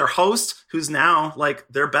introduced to their host, who's now like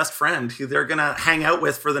their best friend, who they're going to hang out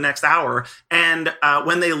with for the next hour. And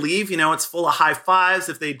when they leave, it's full of high fives.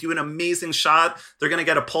 If they do an amazing shot, they're going to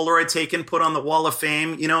get a Polaroid taken, put on the wall of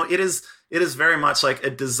fame. It is very much like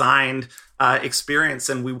a designed experience.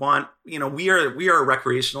 And we want, we are a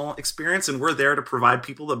recreational experience, and we're there to provide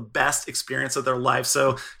people the best experience of their life.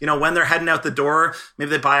 So, when they're heading out the door,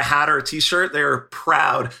 maybe they buy a hat or a t-shirt, they're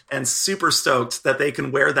proud and super stoked that they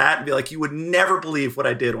can wear that and be like, you would never believe what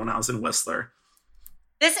I did when I was in Whistler.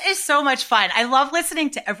 This is so much fun. I love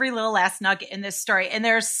listening to every little last nugget in this story. And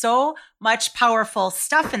there's so much powerful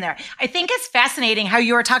stuff in there. I think it's fascinating how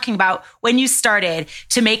you were talking about when you started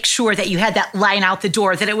to make sure that you had that line out the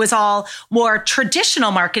door, that it was all more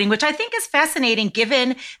traditional marketing, which I think is fascinating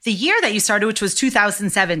given the year that you started, which was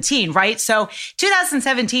 2017, right? So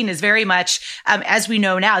 2017 is very much, as we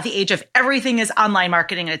know now, the age of everything is online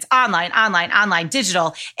marketing, and it's online,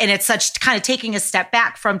 digital. And it's such kind of taking a step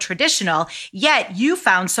back from traditional, yet you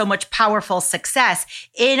found so much powerful success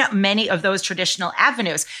in many of those traditional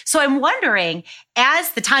avenues. So I'm wondering,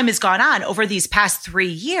 as the time has gone on over these past 3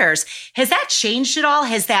 years, has that changed at all?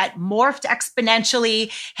 Has that morphed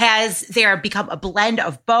exponentially? Has there become a blend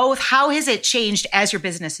of both? How has it changed as your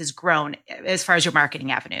business has grown as far as your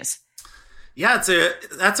marketing avenues? Yeah,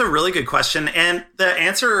 that's a really good question. And the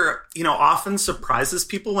answer, often surprises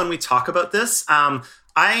people when we talk about this.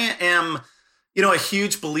 I am, a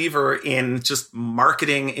huge believer in just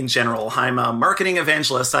marketing in general. I'm a marketing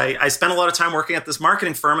evangelist. I spent a lot of time working at this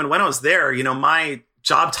marketing firm. And when I was there, my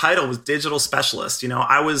job title was digital specialist.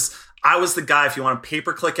 I was the guy if you wanted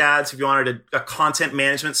pay-per-click ads, if you wanted a content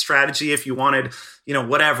management strategy, if you wanted,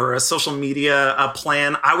 whatever, a social media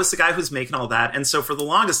plan. I was the guy who's making all that. And so for the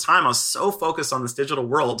longest time, I was so focused on this digital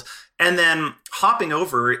world. And then hopping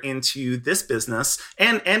over into this business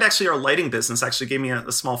and actually our lighting business actually gave me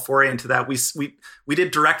a small foray into that. We did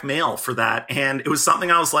direct mail for that. And it was something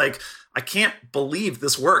I was like, I can't believe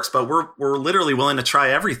this works, but we're literally willing to try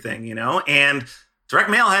everything, and direct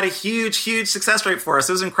mail had a huge, huge success rate for us.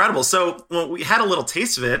 It was incredible. So we had a little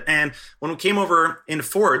taste of it. And when we came over into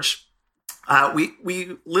Forge,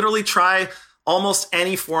 we literally try almost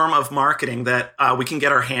any form of marketing that we can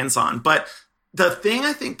get our hands on. But the thing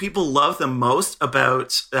I think people love the most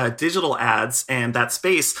about digital ads and that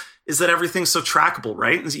space is that everything's so trackable,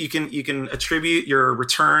 right? And you can attribute your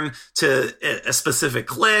return to a specific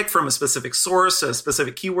click from a specific source, a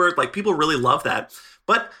specific keyword. Like people really love that.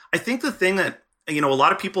 But I think the thing that a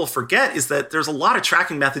lot of people forget is that there's a lot of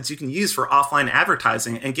tracking methods you can use for offline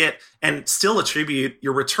advertising and still attribute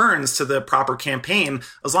your returns to the proper campaign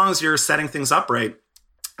as long as you're setting things up right.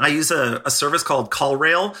 I use a service called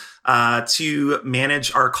CallRail to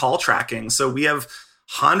manage our call tracking. So we have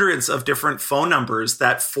hundreds of different phone numbers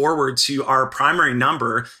that forward to our primary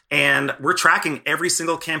number, and we're tracking every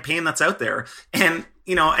single campaign that's out there. And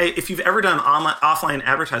if you've ever done offline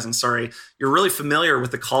advertising, you're really familiar with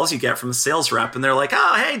the calls you get from the sales rep. And they're like,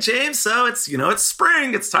 oh, hey, James, so it's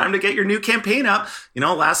spring. It's time to get your new campaign up.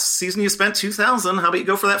 Last season you spent $2,000. How about you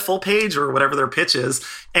go for that full page or whatever their pitch is?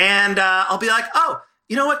 And I'll be like, oh,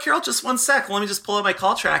 you know what, Carol, just one sec. Let me just pull up my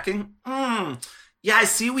call tracking. Yeah, I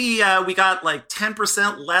see we got like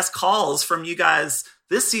 10% less calls from you guys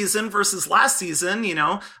this season versus last season.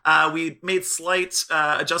 We made slight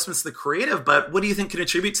adjustments to the creative, but what do you think can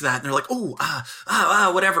attribute to that? And they're like,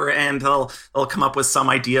 whatever. And they'll come up with some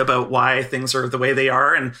idea about why things are the way they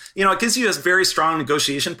are. And, it gives you a very strong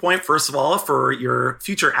negotiation point, first of all, for your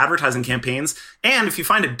future advertising campaigns. And if you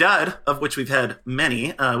find a dud, of which we've had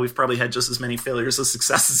many, we've probably had just as many failures as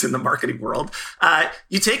successes in the marketing world.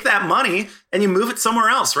 You take that money and you move it somewhere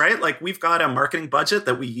else, right? Like we've got a marketing budget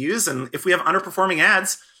that we use. And if we have underperforming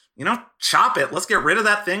ads, chop it. Let's get rid of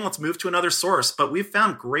that thing. Let's move to another source. But we've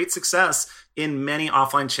found great success in many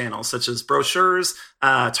offline channels, such as brochures,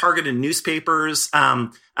 targeted newspapers,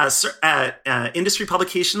 industry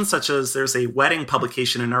publications, such as there's a wedding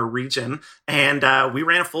publication in our region. And we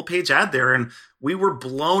ran a full page ad there, and we were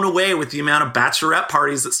blown away with the amount of bachelorette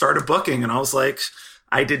parties that started booking. And I was like,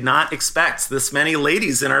 I did not expect this many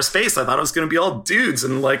ladies in our space. I thought it was going to be all dudes.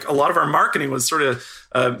 And like a lot of our marketing was sort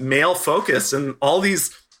of male focused, and all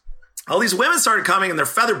these women started coming in their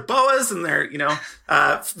feather boas and their,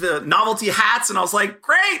 the novelty hats. And I was like,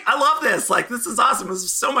 great, I love this. Like, this is awesome. This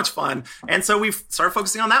is so much fun. And so we've started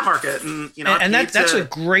focusing on that market. And, that's a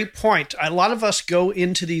great point. A lot of us go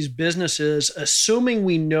into these businesses assuming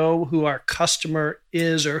we know who our customer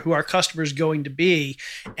is or who our customer is going to be.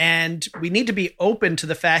 And we need to be open to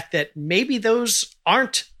the fact that maybe those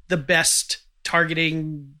aren't the best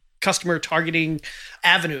customer targeting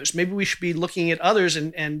avenues. Maybe we should be looking at others.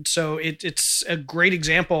 And so it's a great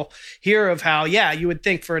example here of how, you would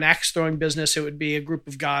think for an axe throwing business, it would be a group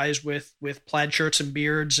of guys with plaid shirts and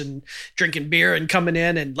beards and drinking beer and coming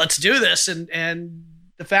in and let's do this. And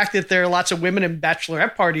the fact that there are lots of women in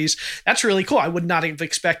bachelorette parties, that's really cool. I would not have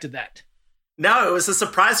expected that. No, it was a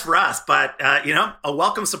surprise for us, but a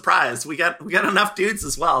welcome surprise. We got enough dudes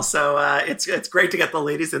as well. So it's great to get the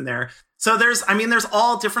ladies in there. So there's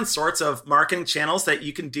all different sorts of marketing channels that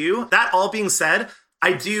you can do. That all being said,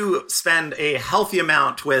 I do spend a healthy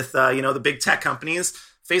amount with, the big tech companies.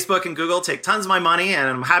 Facebook and Google take tons of my money, and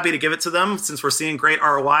I'm happy to give it to them since we're seeing great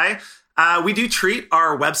ROI. We do treat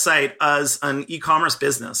our website as an e-commerce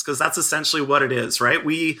business because that's essentially what it is, right?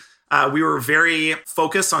 We were very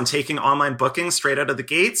focused on taking online bookings straight out of the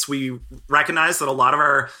gates. We recognize that a lot of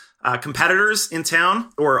our competitors in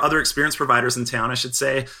town, or other experience providers in town, I should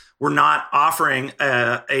say, were not offering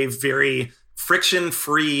a very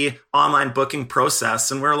friction-free online booking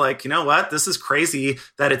process. And we're like, you know what? This is crazy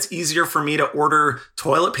that it's easier for me to order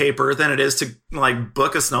toilet paper than it is to like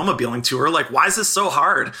book a snowmobiling tour. Like, why is this so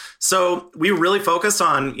hard? So we really focus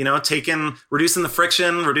on, reducing the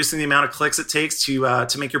friction, reducing the amount of clicks it takes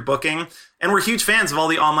to make your booking. And we're huge fans of all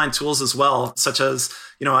the online tools as well, such as,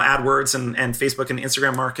 AdWords and Facebook and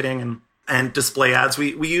Instagram marketing and display ads.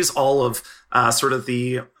 We use all of sort of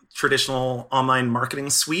the traditional online marketing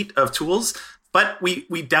suite of tools. But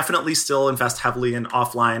we definitely still invest heavily in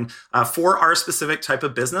offline for our specific type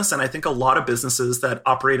of business. And I think a lot of businesses that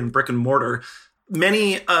operate in brick and mortar,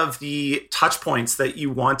 many of the touch points that you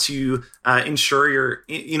want to ensure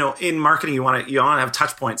in marketing, you want to have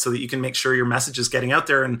touch points so that you can make sure your message is getting out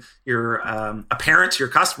there and you're apparent to your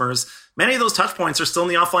customers. Many of those touch points are still in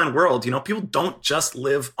the offline world. People don't just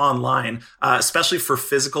live online, especially for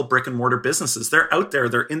physical brick and mortar businesses. They're out there.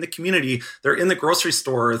 They're in the community. They're in the grocery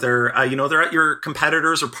store. They're at your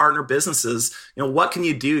competitors or partner businesses. What can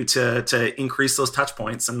you do to increase those touch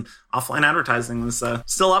points? And offline advertising is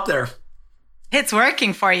still up there. It's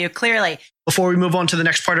working for you, clearly. Before we move on to the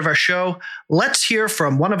next part of our show, let's hear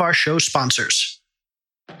from one of our show sponsors.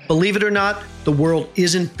 Believe it or not, the world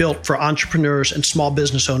isn't built for entrepreneurs and small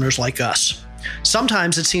business owners like us.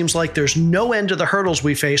 Sometimes it seems like there's no end to the hurdles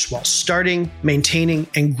we face while starting, maintaining,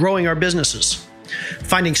 and growing our businesses.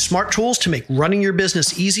 Finding smart tools to make running your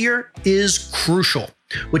business easier is crucial,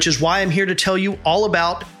 which is why I'm here to tell you all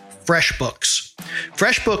about FreshBooks.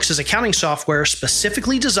 FreshBooks is accounting software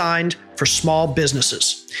specifically designed for small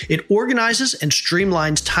businesses. It organizes and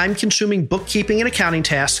streamlines time-consuming bookkeeping and accounting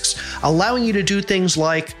tasks, allowing you to do things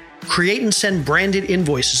like create and send branded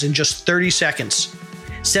invoices in just 30 seconds,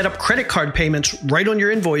 set up credit card payments right on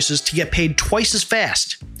your invoices to get paid twice as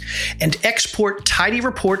fast, and export tidy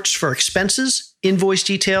reports for expenses, invoice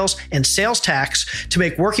details, and sales tax to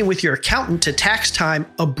make working with your accountant to tax time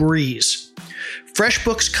a breeze.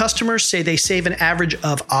 FreshBooks customers say they save an average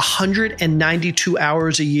of 192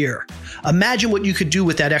 hours a year. Imagine what you could do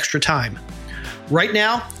with that extra time. Right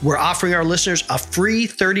now, we're offering our listeners a free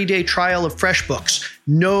 30-day trial of FreshBooks,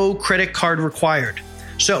 no credit card required.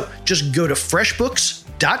 So just go to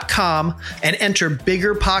freshbooks.com and enter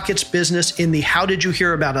Bigger Pockets Business in the How Did You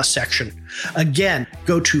Hear About Us section. Again,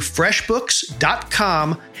 go to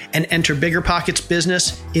freshbooks.com and enter Bigger Pockets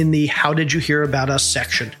Business in the How Did You Hear About Us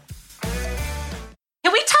section.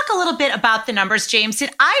 Can we talk a little bit about the numbers, James? Did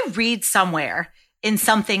I read somewhere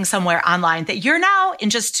somewhere online that you're now, in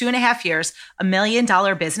just 2.5 years, $1 million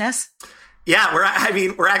business? Yeah, we're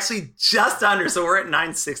actually just under. So we're at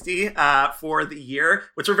 960 for the year,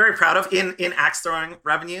 which we're very proud of in axe throwing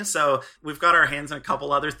revenue. So we've got our hands on a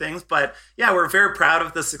couple other things, but yeah, we're very proud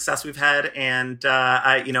of the success we've had, and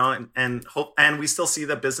and we still see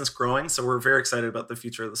the business growing. So we're very excited about the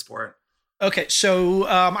future of the sport. Okay, so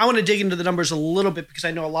I want to dig into the numbers a little bit because I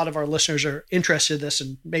know a lot of our listeners are interested in this,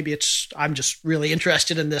 and maybe I'm just really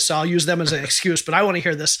interested in this, so I'll use them as an excuse, but I want to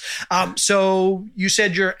hear this. So you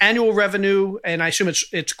said your annual revenue, and I assume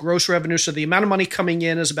it's gross revenue, so the amount of money coming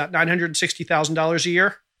in is about $960,000 a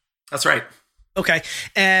year? That's right. Okay,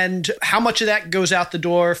 and how much of that goes out the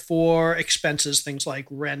door for expenses, things like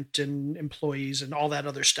rent and employees and all that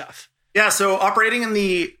other stuff? Yeah, so operating in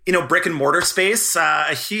the brick and mortar space,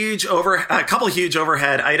 a couple of huge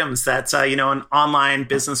overhead items that an online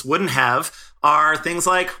business wouldn't have are things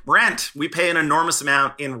like rent. We pay an enormous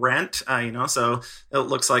amount in rent, so it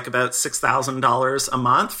looks like about $6,000 a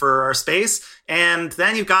month for our space. And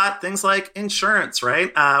then you've got things like insurance,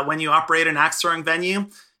 right? When you operate an axe throwing venue,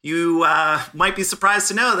 you might be surprised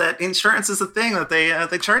to know that insurance is a thing that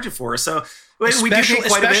they charge you for. So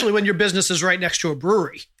especially when your business is right next to a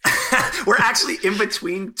brewery. We're actually in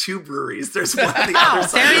between two breweries. There's one on the other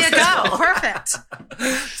side. There you go. Perfect.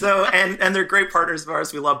 So, and they're great partners of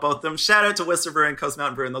ours. We love both of them. Shout out to Whistler Brewing and Coast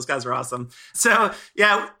Mountain Brewing. Those guys are awesome. So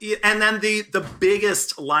yeah, and then the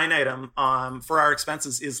biggest line item for our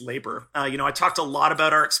expenses is labor. I talked a lot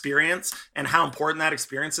about our experience and how important that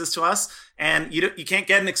experience is to us. And you can't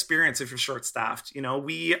get an experience if you're short-staffed.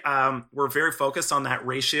 We're very focused on that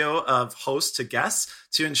ratio of host to guests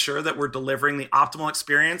to ensure that we're delivering the optimal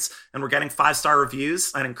experience and we're getting 5-star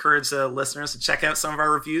reviews. I'd encourage listeners to check out some of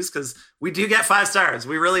our reviews because we do get 5 stars.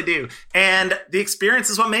 We really do. And the experience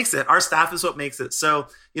is what makes it. Our staff is what makes it. So,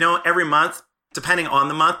 every month, depending on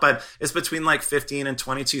the month, but it's between like $15,000 and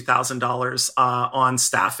 $22,000 on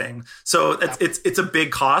staffing. So it's a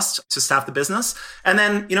big cost to staff the business. And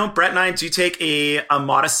then, Brett and I do take a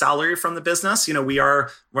modest salary from the business.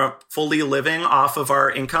 We're fully living off of our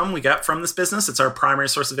income we get from this business. It's our primary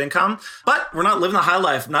source of income, but we're not living the high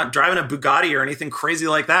life, not driving a Bugatti or anything crazy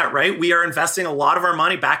like that, right? We are investing a lot of our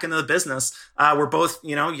money back into the business. We're both,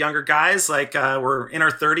 younger guys, we're in our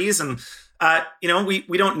 30s, and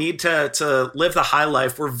we don't need to live the high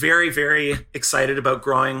life. We're very, very excited about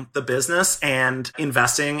growing the business and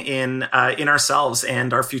investing in ourselves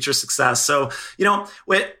and our future success. So,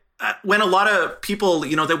 when a lot of people,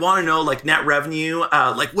 they want to know like net revenue,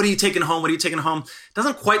 like what are you taking home? What are you taking home? It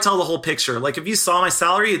doesn't quite tell the whole picture. Like if you saw my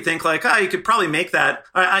salary, you'd think like, you could probably make that.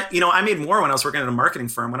 I made more when I was working at a marketing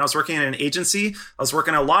firm. When I was working in an agency, I was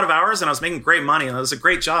working a lot of hours and I was making great money. And it was a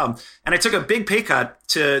great job. And I took a big pay cut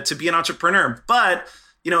to be an entrepreneur. But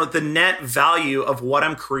the net value of what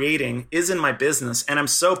I'm creating is in my business. And I'm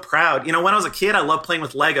so proud. When I was a kid, I loved playing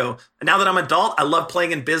with Lego. And now that I'm an adult, I love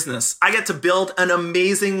playing in business. I get to build an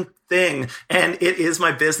amazing thing and it is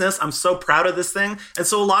my business. I'm so proud of this thing. And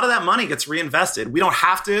so a lot of that money gets reinvested. We don't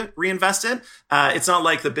have to reinvest it. It's not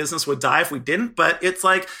like the business would die if we didn't, but it's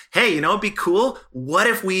like, hey, it'd be cool. What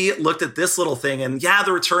if we looked at this little thing and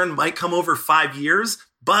the return might come over 5 years,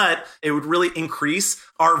 but it would really increase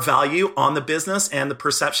our value on the business and the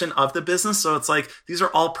perception of the business. So it's like, these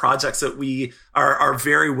are all projects that we are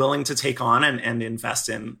very willing to take on and invest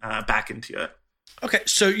in back into it. Okay.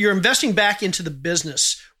 So you're investing back into the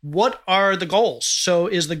business. What are the goals? So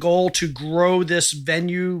is the goal to grow this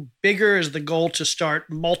venue bigger? Is the goal to start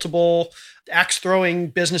multiple axe throwing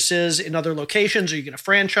businesses in other locations? Are you going to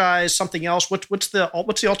franchise something else? What's the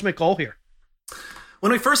ultimate goal here?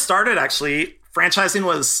 When we first started, actually, franchising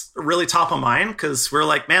was really top of mind because we're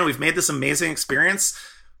like, man, we've made this amazing experience.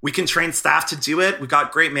 We can train staff to do it. We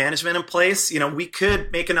got great management in place. We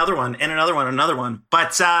could make another one and another one, and another one.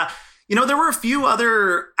 But, there were a few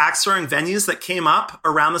other axe throwing venues that came up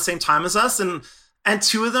around the same time as us. And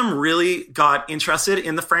two of them really got interested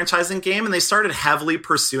in the franchising game and they started heavily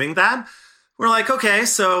pursuing that. We're like, okay,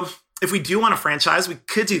 so if we do want to franchise, we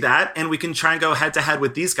could do that. And we can try and go head to head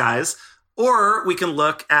with these guys. Or we can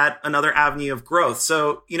look at another avenue of growth.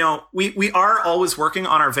 So, we are always working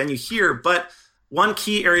on our venue here, but one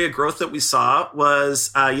key area of growth that we saw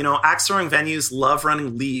was, axe throwing venues love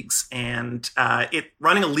running leagues, and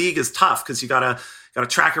running a league is tough because you gotta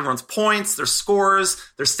track everyone's points, their scores,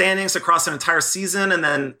 their standings across an entire season, and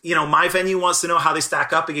then my venue wants to know how they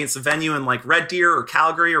stack up against a venue in like Red Deer or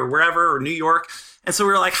Calgary or wherever or New York, and so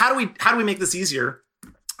we were like, how do we make this easier?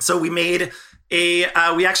 So we made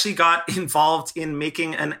we actually got involved in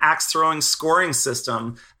making an axe throwing scoring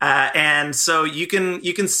system. And so you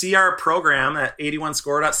can see our program at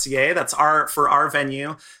 81score.ca. That's for our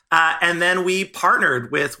venue. And then we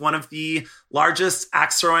partnered with one of the largest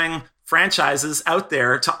axe throwing franchises out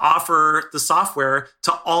there to offer the software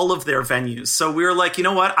to all of their venues. So we were like, you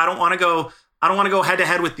know what? I don't want to go head to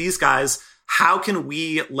head with these guys. How can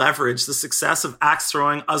we leverage the success of axe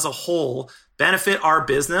throwing as a whole, benefit our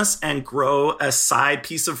business, and grow a side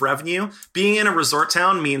piece of revenue? Being in a resort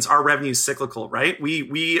town means our revenue is cyclical, right?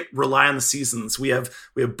 We rely on the seasons. We have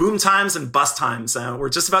boom times and bust times. We're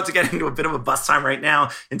just about to get into a bit of a bust time right now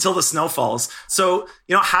until the snow falls. So,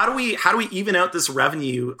 how do we even out this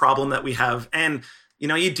revenue problem that we have? And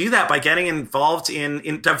you do that by getting involved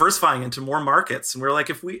in diversifying into more markets. And we're like,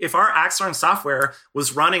 if our axe throwing software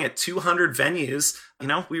was running at 200 venues,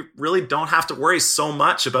 we really don't have to worry so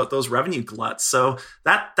much about those revenue gluts. So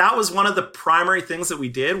that was one of the primary things that we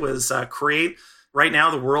did was create right now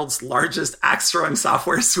the world's largest axe throwing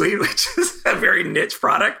software suite, which is a very niche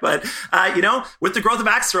product. But, with the growth of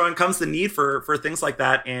axe throwing comes the need for things like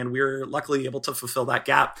that. And we're luckily able to fulfill that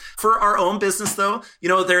gap. For our own business, though,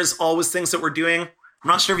 there's always things that we're doing. I'm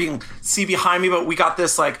not sure if you can see behind me, but we got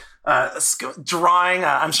this drawing.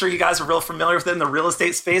 I'm sure you guys are real familiar with it in the real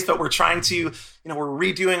estate space, but we're trying to, we're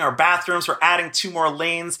redoing our bathrooms. We're adding 2 more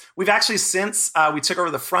lanes. We've actually, since we took over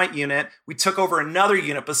the front unit, we took over another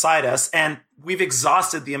unit beside us, and we've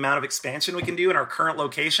exhausted the amount of expansion we can do in our current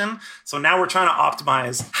location. So now we're trying to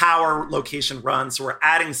optimize how our location runs. So we're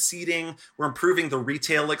adding seating, we're improving the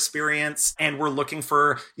retail experience, and we're looking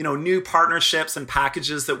for, new partnerships and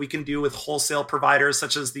packages that we can do with wholesale providers,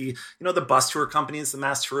 such as the bus tour companies, the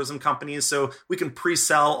mass tourism companies. So we can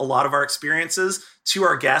pre-sell a lot of our experiences to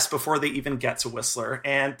our guests before they even get to Whistler.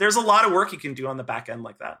 And there's a lot of work you can do on the back end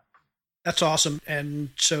like that. That's awesome. And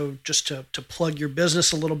so just to plug your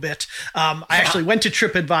business a little bit, I actually went to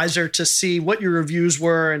TripAdvisor to see what your reviews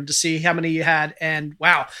were and to see how many you had. And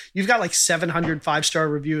wow, you've got like 700 5-star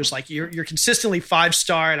reviews. Like you're consistently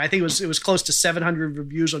 5-star. And I think it was close to 700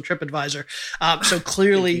 reviews on TripAdvisor. So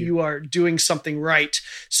clearly you are doing something right.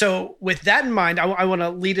 So with that in mind, I want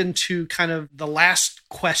to lead into kind of the last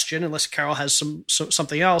question, unless Carol has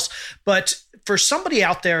something else. But for somebody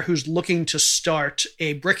out there who's looking to start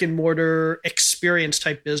a brick and mortar experience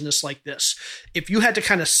type business like this, if you had to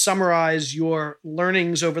kind of summarize your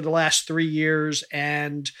learnings over the last 3 years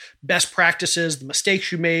and best practices, the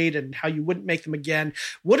mistakes you made and how you wouldn't make them again,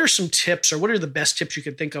 what are some tips, or what are the best tips you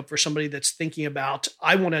could think of for somebody that's thinking about,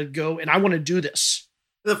 I want to go and I want to do this?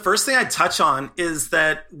 The first thing I'd touch on is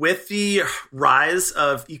that with the rise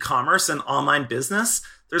of e-commerce and online business,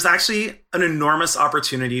 there's actually an enormous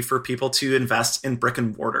opportunity for people to invest in brick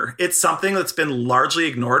and mortar. It's something that's been largely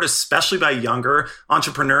ignored, especially by younger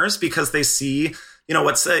entrepreneurs, because they see,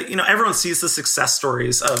 everyone sees the success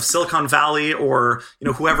stories of Silicon Valley or,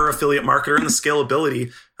 whoever affiliate marketer and the scalability.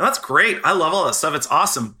 And that's great. I love all that stuff. It's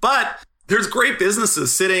awesome. But there's great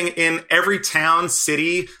businesses sitting in every town,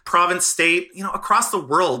 city, province, state, across the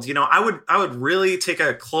world. I would really take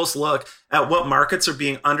a close look at what markets are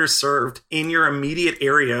being underserved in your immediate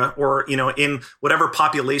area or, in whatever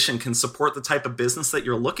population can support the type of business that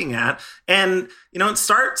you're looking at. And,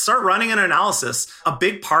 start running an analysis. A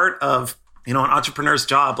big part of an entrepreneur's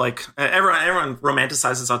job, like everyone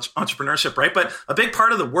romanticizes entrepreneurship, right? But a big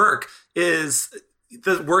part of the work is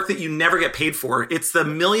the work that you never get paid for. It's the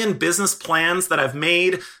million business plans that I've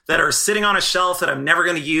made that are sitting on a shelf that I'm never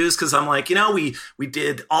going to use because I'm like, we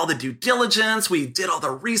did all the due diligence, we did all the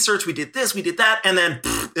research, we did this, we did that, and then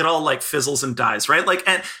it all like fizzles and dies, right? Like,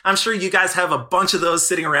 and I'm sure you guys have a bunch of those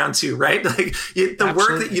sitting around too, right? Like the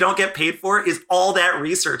work that you don't get paid for is all that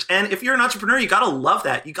research. And if you're an entrepreneur, you got to love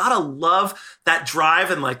that. You got to love that drive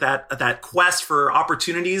and like that quest for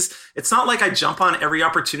opportunities. It's not like I jump on every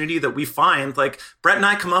opportunity that we find. Like Brett and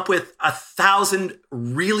I come up with 1,000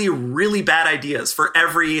 really, really bad ideas for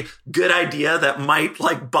every good idea that might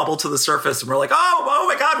like bubble to the surface. And we're like, oh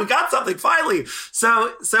my God, we got something finally.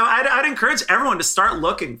 So I'd encourage everyone to start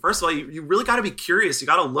looking. First of all, you really got to be curious. You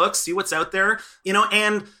got to look, see what's out there,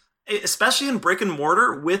 and especially in brick and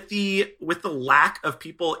mortar with the lack of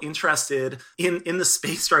people interested in the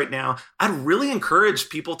space right now, I'd really encourage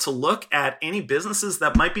people to look at any businesses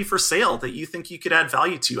that might be for sale that you think you could add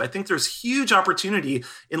value to. I think there's huge opportunity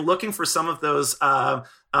in looking for some of those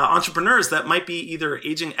entrepreneurs that might be either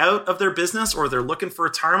aging out of their business or they're looking for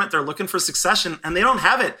retirement, they're looking for succession, and they don't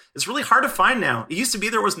have it. It's really hard to find now. It used to be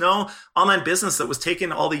there was no online business that was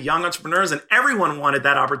taking all the young entrepreneurs and everyone wanted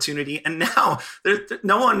that opportunity. And now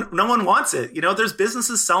no one wants it. There's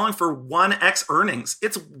businesses selling for 1x earnings.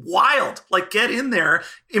 It's wild. Like get in there,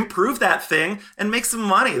 improve that thing and make some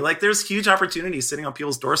money. Like there's huge opportunities sitting on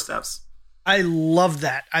people's doorsteps. I love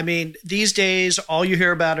that. I mean, these days, all you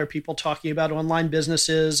hear about are people talking about online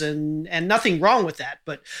businesses and nothing wrong with that.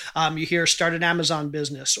 But you hear start an Amazon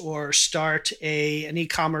business or start an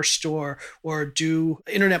e-commerce store or do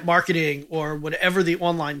internet marketing or whatever the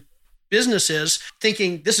online business is,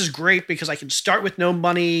 thinking this is great because I can start with no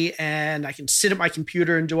money and I can sit at my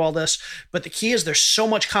computer and do all this. But the key is there's so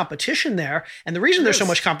much competition there. And the reason there's so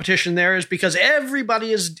much competition there is because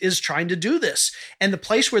everybody is trying to do this. And the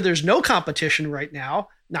place where there's no competition right now,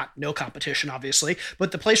 not no competition, obviously,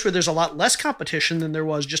 but the place where there's a lot less competition than there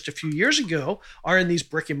was just a few years ago are in these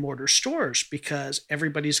brick and mortar stores because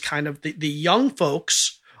everybody's kind of the young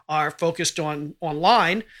folks are focused on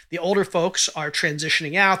online. The older folks are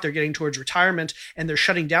transitioning out. They're getting towards retirement and they're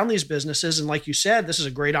shutting down these businesses. And like you said, this is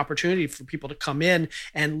a great opportunity for people to come in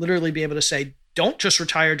and literally be able to say, don't just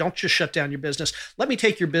retire. Don't just shut down your business. Let me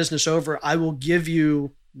take your business over. I will give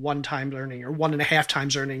you 1 time earning or 1.5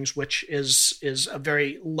 times earnings, which is a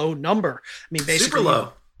very low number. I mean, basically super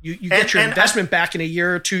low. You get your investment back in a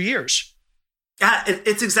year or 2 years. Yeah,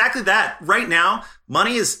 it's exactly that. Right now,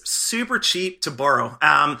 money is super cheap to borrow.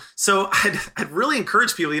 So I'd really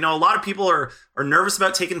encourage people, a lot of people are nervous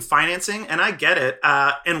about taking financing, and I get it.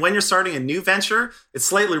 And when you're starting a new venture, it's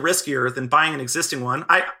slightly riskier than buying an existing one.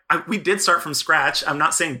 We did start from scratch. I'm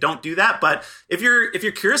not saying don't do that, but if you're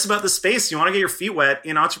curious about the space, you want to get your feet wet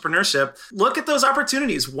in entrepreneurship, look at those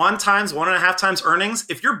opportunities. 1 times, 1.5 times earnings.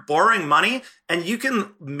 If you're borrowing money and you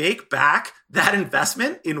can make back that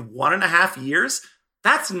investment in 1.5 years,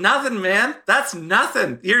 that's nothing, man. That's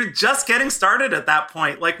nothing. You're just getting started at that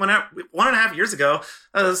point. Like 1.5 years ago,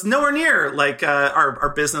 it was nowhere near like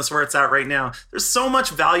our business where it's at right now. There's so much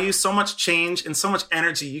value, so much change, and so much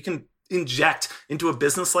energy you can inject into a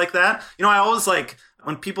business like that. I always like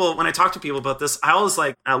when I talk to people about this, I always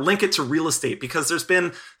link it to real estate because there's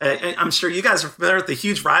been, I'm sure you guys are familiar with the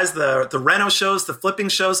huge rise, the reno shows, the flipping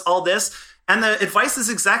shows, all this. And the advice is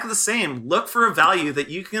exactly the same. Look for a value that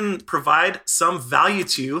you can provide some value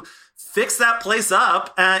to, fix that place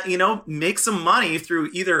up, make some money through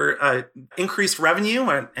either increased revenue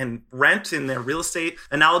and rent in the real estate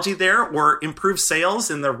analogy there, or improve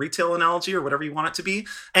sales in the retail analogy or whatever you want it to be,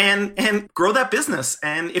 and grow that business.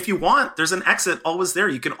 And if you want, there's an exit always there.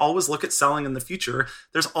 You can always look at selling in the future.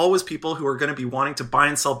 There's always people who are going to be wanting to buy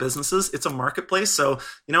and sell businesses. It's a marketplace. So,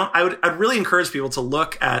 I'd really encourage people to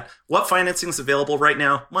look at what financing is available right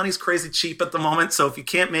now. Money's crazy cheap at the moment. So if you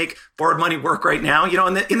can't make borrowed money work right now,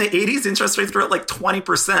 in the 80s, these interest rates were at like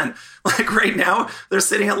 20%. Like right now, they're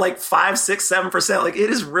sitting at like 5, 6, 7%. Like it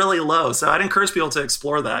is really low. So I'd encourage people to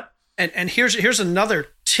explore that. And here's another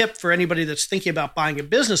tip for anybody that's thinking about buying a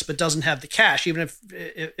business but doesn't have the cash. Even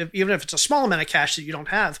if it's a small amount of cash that you don't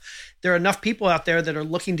have, there are enough people out there that are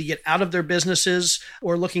looking to get out of their businesses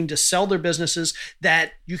or looking to sell their businesses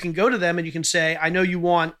that you can go to them and you can say, I know you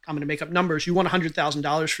want, I'm going to make up numbers, you want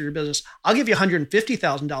 $100,000 for your business. I'll give you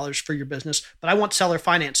 $150,000 for your business, but I want seller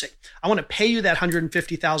financing. I want to pay you that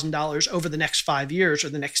 $150,000 over the next 5 years or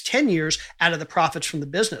the next 10 years out of the profits from the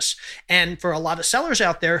business. And for a lot of sellers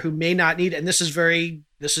out there who may not need, and this is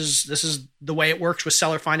the way it works with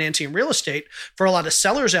seller financing in real estate. For a lot of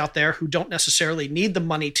sellers out there who don't necessarily need the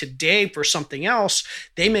money today for something else,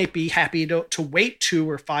 they may be happy to wait 2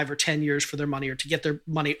 or 5 or 10 years for their money or to get their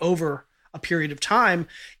money over a period of time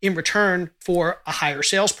in return for a higher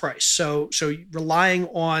sales price. So relying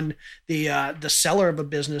on the seller of a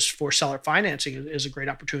business for seller financing is a great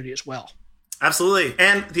opportunity as well. Absolutely.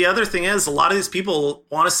 And the other thing is a lot of these people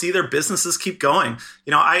want to see their businesses keep going.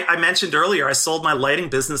 You know, I mentioned earlier, I sold my lighting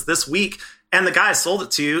business this week, and the guy I sold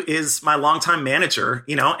it to is my longtime manager,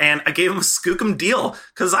 you know, and I gave him a skookum deal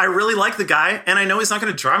because I really like the guy and I know he's not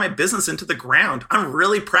going to drive my business into the ground. I'm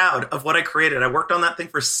really proud of what I created. I worked on that thing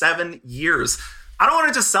for 7 years. I don't want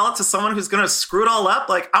to just sell it to someone who's going to screw it all up.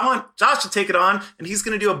 Like, I want Josh to take it on and he's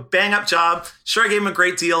going to do a bang up job. Sure, I gave him a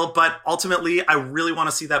great deal, but ultimately I really want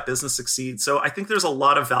to see that business succeed. So I think there's a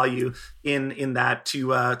lot of value in that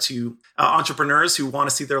to entrepreneurs who want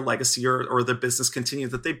to see their legacy or their business continue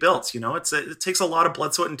that they built. You know, it takes a lot of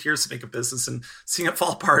blood, sweat, and tears to make a business, and seeing it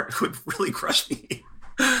fall apart would really crush me.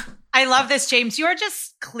 I love this, James. You're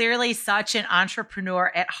just clearly such an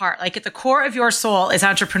entrepreneur at heart. Like at the core of your soul is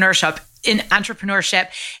entrepreneurship,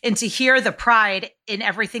 and to hear the pride in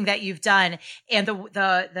everything that you've done and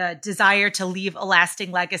the desire to leave a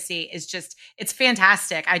lasting legacy is just, it's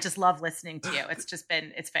fantastic. I just love listening to you. It's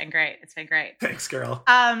been great. It's been great. Thanks, Carol.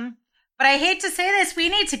 But I hate to say this, we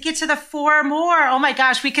need to get to the 4 more. Oh my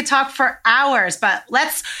gosh, we could talk for hours, but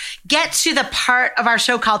let's get to the part of our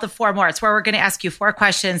show called the 4 more. It's where we're going to ask you 4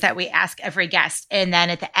 questions that we ask every guest. And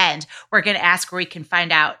then at the end, we're going to ask where we can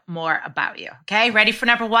find out more about you. Okay, ready for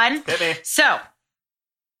number 1? Hit me. So,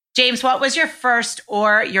 James, what was your first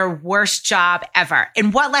or your worst job ever?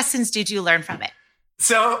 And what lessons did you learn from it?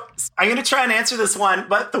 So I'm going to try and answer this one,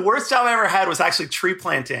 but the worst job I ever had was actually tree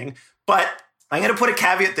planting. But I'm going to put a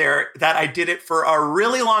caveat there that I did it for a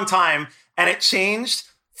really long time, and it changed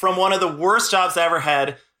from one of the worst jobs I ever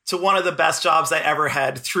had to one of the best jobs I ever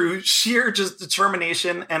had through sheer just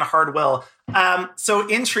determination and hard will. So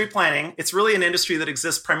in tree planting, it's really an industry that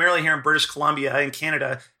exists primarily here in British Columbia in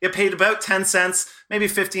Canada. You get paid about 10 cents, maybe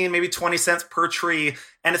 15, maybe 20 cents per tree.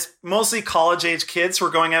 And it's mostly college-age kids who are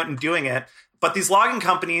going out and doing it. But these logging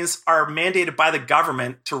companies are mandated by the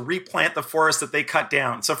government to replant the forest that they cut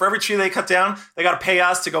down. So for every tree they cut down, they got to pay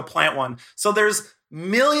us to go plant one. So there's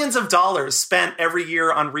millions of dollars spent every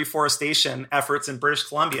year on reforestation efforts in British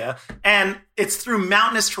Columbia. And it's through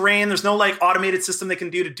mountainous terrain. There's no like automated system they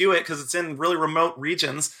can do to do it because it's in really remote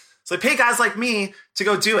regions. So they pay guys like me to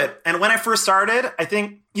go do it. And when I first started, I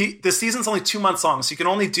think the season's only 2 months long. So you can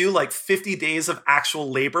only do like 50 days of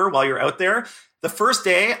actual labor while you're out there. The first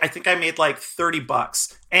day, I think I made like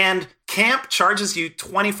 $30, and camp charges you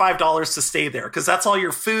 $25 to stay there because that's all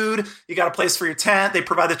your food. You got a place for your tent. They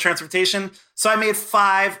provide the transportation. So I made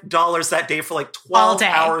 $5 that day for like 12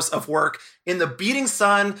 hours of work in the beating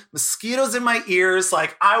sun, mosquitoes in my ears.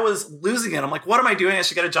 Like I was losing it. I'm like, what am I doing? I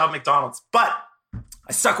should get a job at McDonald's. But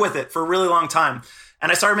I stuck with it for a really long time.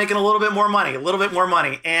 And I started making a little bit more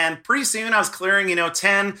money. And pretty soon I was clearing, $10,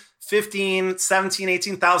 $15,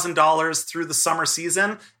 $17, $18,000 through the summer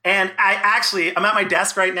season. And I'm at my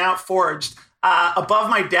desk right now at Forged. Above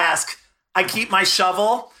my desk, I keep my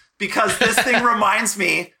shovel because this thing reminds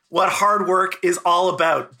me what hard work is all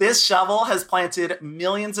about. This shovel has planted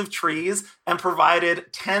millions of trees and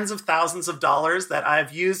provided tens of thousands of dollars that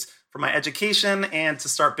I've used for my education and to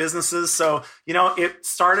start businesses. So, it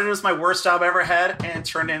started as my worst job I ever had and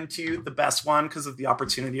turned into the best one because of the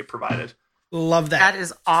opportunity it provided. Love that. That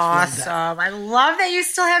is awesome. I love that you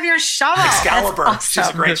still have your shovel. Excalibur. Awesome.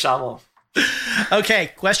 She's a great shovel.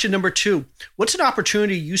 Okay, question number 2. What's an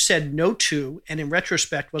opportunity you said no to, and in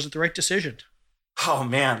retrospect, was it the right decision? Oh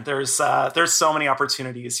man, there's so many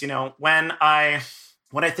opportunities. When I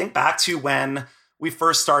think back to when we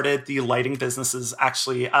first started the lighting businesses,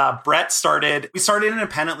 actually, we started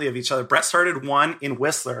independently of each other. Brett started one in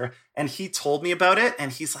Whistler, and he told me about it.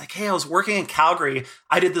 And he's like, hey, I was working in Calgary.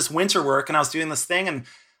 I did this winter work and I was doing this thing. And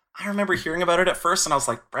I remember hearing about it at first and I was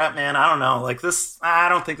like, Brett, man, I don't know, like this, I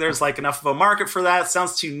don't think there's like enough of a market for that. It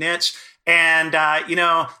sounds too niche. And,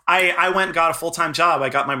 I went and got a full-time job. I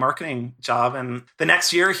got my marketing job. And the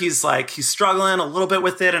next year he's struggling a little bit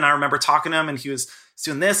with it. And I remember talking to him and he was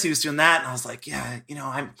doing this, he was doing that. And I was like, yeah,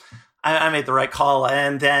 I made the right call.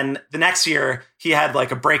 And then the next year he had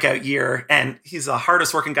like a breakout year and he's the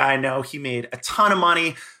hardest working guy I know. He made a ton of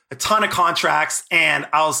money, a ton of contracts. And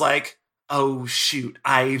I was like, oh, shoot,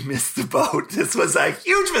 I missed the boat. This was a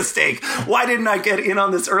huge mistake. Why didn't I get in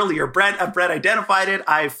on this earlier? Brett identified it.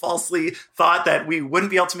 I falsely thought that we wouldn't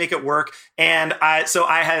be able to make it work. And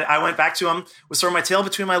I went back to him with sort of my tail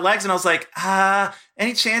between my legs. And I was like,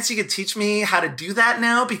 any chance you could teach me how to do that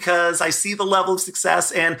now? Because I see the level of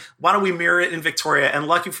success and why don't we mirror it in Victoria? And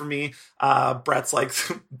lucky for me, Brett's like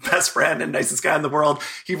best friend and nicest guy in the world.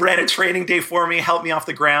 He ran a training day for me, helped me off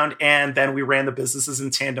the ground. And then we ran the businesses in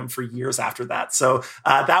tandem for years after that. So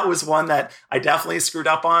that was one that I definitely screwed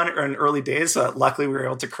up on in early days. But luckily we were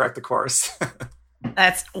able to correct the course.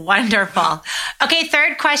 That's wonderful. Okay,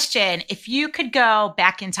 third question. If you could go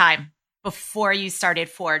back in time before you started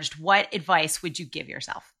Forged, what advice would you give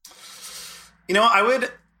yourself? I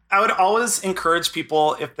would always encourage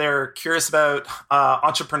people, if they're curious about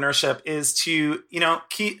entrepreneurship, is to,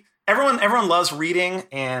 keep everyone loves reading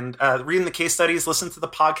and reading the case studies, listen to the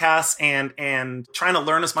podcasts and trying to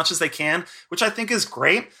learn as much as they can, which I think is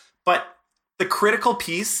great. But the critical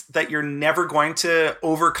piece that you're never going to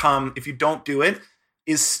overcome if you don't do it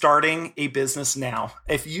is starting a business now.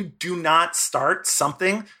 If you do not start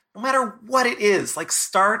something, no matter what it is, like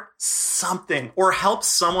start something or help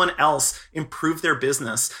someone else improve their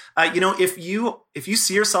business. If you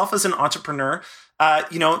see yourself as an entrepreneur,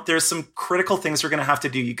 there's some critical things you're going to have to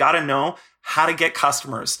do. You got to know how to get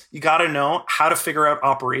customers. You got to know how to figure out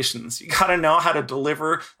operations. You got to know how to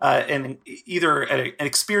deliver either an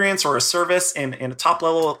experience or a service in a top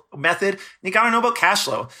level method. And you got to know about cash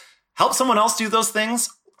flow. Help someone else do those things.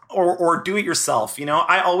 Or do it yourself.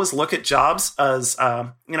 I always look at jobs as,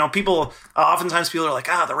 people, oftentimes people are like,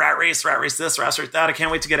 the rat race this, rat race that. I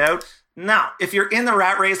can't wait to get out. Now, if you're in the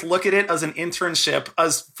rat race, look at it as an internship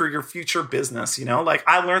as for your future business.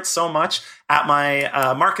 I learned so much at my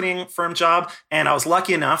marketing firm job, and I was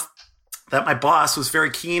lucky enough that my boss was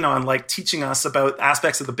very keen on teaching us about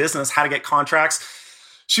aspects of the business, how to get contracts.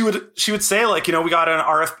 She would say we got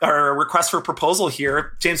an a request for a proposal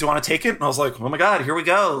here. James, you want to take it? And I was like, oh my God, here we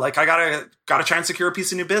go. I gotta try and secure a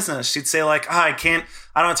piece of new business. She'd say I don't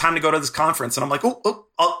have time to go to this conference. And I'm like,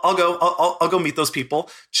 I'll go meet those people,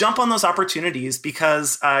 jump on those opportunities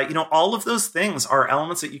because, all of those things are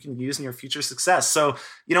elements that you can use in your future success. So,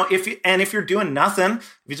 if you're doing nothing,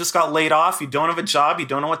 if you just got laid off, you don't have a job, you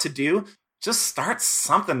don't know what to do, just start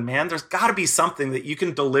something, man. There's got to be something that you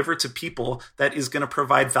can deliver to people that is going to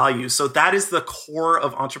provide value. So that is the core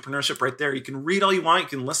of entrepreneurship right there. You can read all you want. You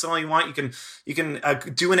can listen all you want. You can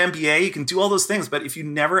do an MBA. You can do all those things. But if you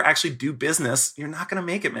never actually do business, you're not going to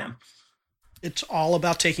make it, man. It's all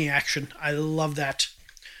about taking action. I love that.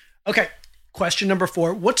 Okay. Question number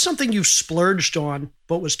 4. What's something you splurged on,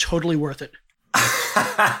 but was totally worth it?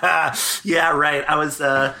 Yeah, right. I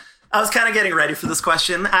was kind of getting ready for this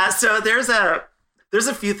question. So there's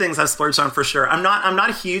a few things I've splurged on for sure. I'm not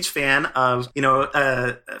a huge fan of,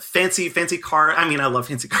 fancy car. I mean, I love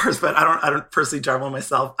fancy cars, but I don't personally drive one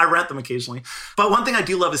myself. I rent them occasionally. But one thing I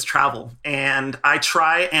do love is travel. And I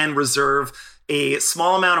try and reserve a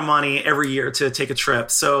small amount of money every year to take a trip.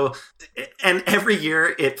 So, and every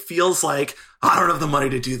year it feels like, I don't have the money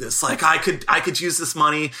to do this. I could use this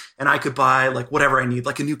money and I could buy whatever I need,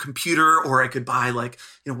 a new computer, or I could buy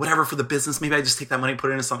whatever for the business. Maybe I just take that money and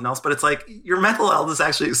put it into something else. But it's your mental health is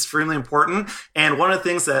actually extremely important. And one of the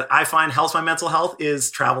things that I find helps my mental health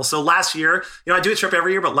is travel. So last year, I do a trip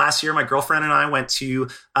every year, but last year my girlfriend and I went to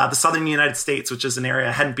the Southern United States, which is an area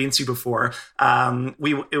I hadn't been to before.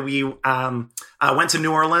 We went to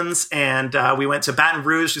New Orleans and we went to Baton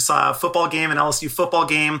Rouge. We saw a football game, an LSU football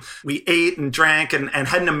game. We ate and drank and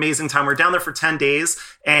had an amazing time. We're down there for 10 days.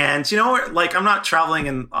 And, I'm not traveling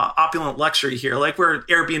in opulent luxury here. We're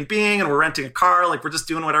Airbnb-ing and we're renting a car. We're just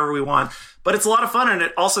doing whatever we want. But it's a lot of fun. And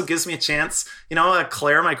it also gives me a chance.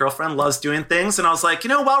 Claire, my girlfriend, loves doing things. And I was like,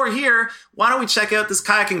 while we're here, why don't we check out this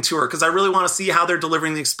kayaking tour? Because I really want to see how they're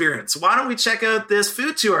delivering the experience. Why don't we check out this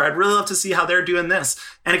food tour? I'd really love to see how they're doing this.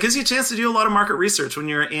 And it gives you a chance to do a lot of market research when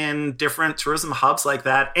you're in different tourism hubs like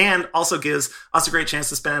that. And also gives us a great chance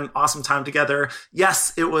to spend awesome time together.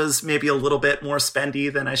 Yes, it was maybe a little bit more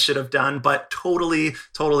spendy than I should have done, but totally,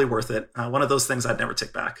 totally worth it. One of those things I'd never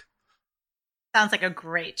take back. Sounds like a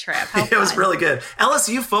great trip. It was really good.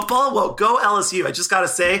 LSU football, well, go LSU. I just got to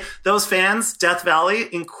say, those fans, Death Valley,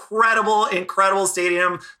 incredible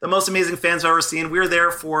stadium. The most amazing fans I've ever seen. We were there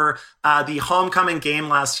for the homecoming game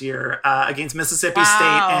last year against Mississippi State.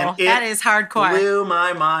 And that is hardcore. Blew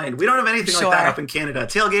my mind. We don't have anything like that up in Canada.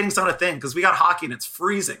 Tailgating's not a thing because we got hockey and it's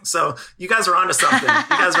freezing. So you guys are onto something.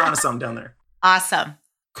 Down there. Awesome.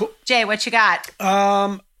 Cool. Jay, what you got?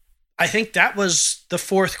 I think that was the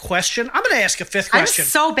fourth question. I'm going to ask a fifth question. I'm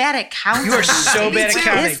so bad at counting. You are so bad at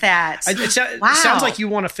counting. What is that? It sounds like you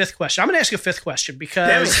want a fifth question. I'm going to ask a fifth question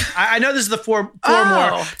because I know this is the four more,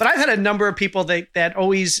 but I've had a number of people that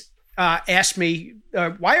always ask me,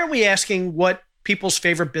 why aren't we asking what people's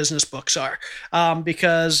favorite business books are?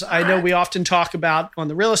 Because I know we often talk about on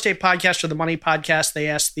the real estate podcast or the money podcast, they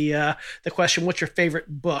ask the question, what's your favorite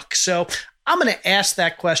book? So I'm going to ask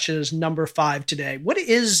that question as number 5 today. What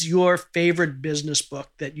is your favorite business book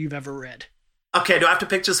that you've ever read? Okay. Do I have to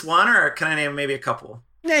pick just one or can I name maybe a couple?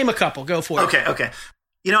 Name a couple. Go for it. Okay.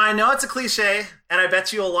 You know, I know it's a cliche and I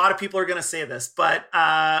bet you a lot of people are going to say this, but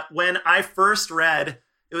when I first read,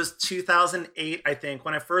 it was 2008, I think,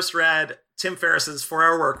 when I first read Tim Ferriss's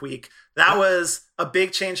 4-Hour Work Week, that was a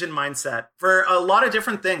big change in mindset for a lot of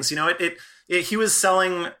different things. You know, he was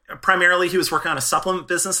selling primarily, he was working on a supplement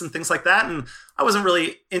business and things like that. And I wasn't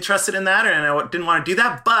really interested in that. And I didn't want to do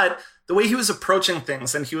that. But the way he was approaching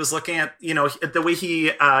things and he was looking at, you know, the way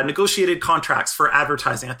he negotiated contracts for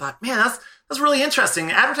advertising, I thought, man, that's really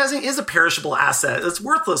interesting. Advertising is a perishable asset. It's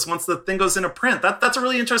worthless once the thing goes into print. That's a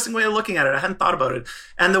really interesting way of looking at it. I hadn't thought about it.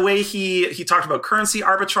 And the way he talked about currency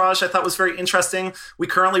arbitrage, I thought was very interesting. We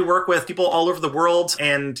currently work with people all over the world.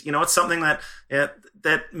 And, you know, it's something that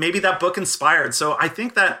maybe that book inspired. So I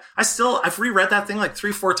think that I've reread that thing like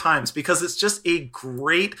 3-4 times because it's just a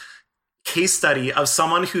great case study of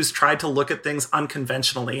someone who's tried to look at things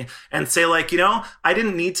unconventionally and say like, you know, I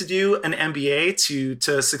didn't need to do an MBA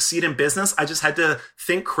to succeed in business. I just had to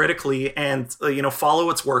think critically and, you know, follow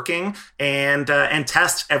what's working and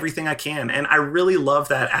test everything I can. And I really love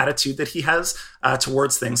that attitude that he has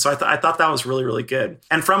towards things. So I thought that was really, really good.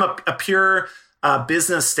 And from a pure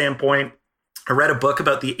business standpoint, I read a book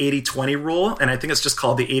about the 80-20 rule, and I think it's just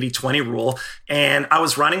called the 80-20 rule. And I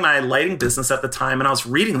was running my lighting business at the time, and I was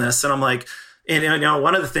reading this, and I'm like, and, you know,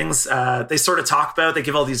 one of the things they sort of talk about, they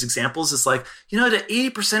give all these examples, is like, you know, that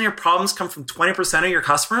 80% of your problems come from 20% of your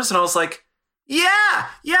customers. And I was like, yeah,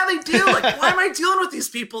 they do. Like, why am I dealing with these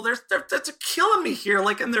people? They're killing me here.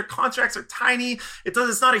 Like, and their contracts are tiny.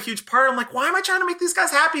 It's not a huge part. I'm like, why am I trying to make these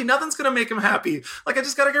guys happy? Nothing's going to make them happy. Like, I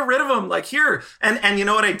just got to get rid of them. Like, here. And you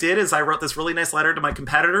know what I did is I wrote this really nice letter to my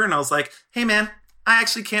competitor. And I was like, hey, man, I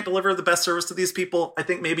actually can't deliver the best service to these people. I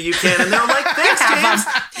think maybe you can. And they're like, thanks, James.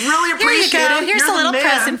 Really appreciate it. Here's a little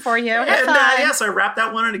present for you. And so I wrapped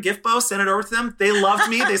that one in a gift bow, sent it over to them. They loved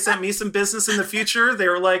me. They sent me some business in the future. They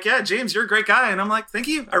were like, yeah, James, you're a great guy. And I'm like, thank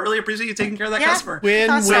you. I really appreciate you taking care of that customer.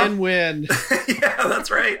 Win. Yeah,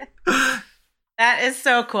 that's right. That is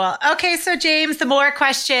so cool. Okay, so James, the more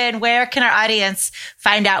question, where can our audience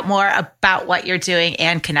find out more about what you're doing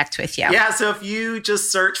and connect with you? Yeah, so if you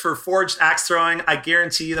just search for Forged Axe Throwing, I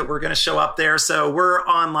guarantee you that we're going to show up there. So we're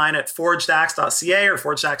online at forgedaxe.ca or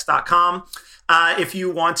forgedaxe.com. If you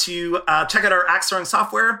want to check out our axe throwing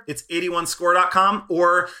software, it's 81score.com.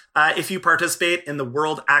 Or if you participate in the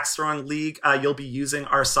World Axe Throwing League, you'll be using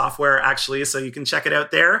our software actually, so you can check it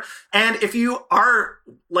out there. And if you are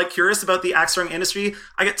like curious about the axe throwing industry,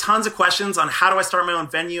 I get tons of questions on how do I start my own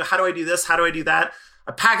venue? How do I do this? How do I do that?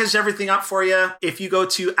 I packaged everything up for you. If you go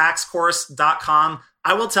to axecourse.com,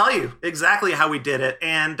 I will tell you exactly how we did it.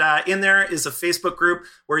 And in there is a Facebook group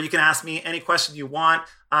where you can ask me any question you want.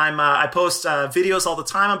 I post videos all the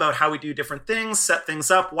time about how we do different things, set things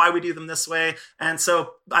up, why we do them this way. And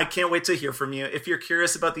so I can't wait to hear from you. If you're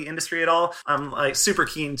curious about the industry at all, I'm like super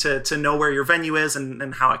keen to know where your venue is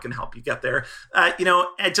and how I can help you get there. You know,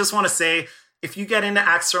 I just want to say, if you get into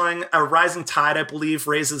axe throwing, a rising tide, I believe,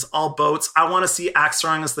 raises all boats. I want to see axe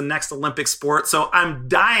throwing as the next Olympic sport. So I'm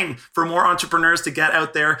dying for more entrepreneurs to get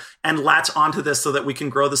out there and latch onto this so that we can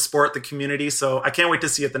grow the sport, the community. So I can't wait to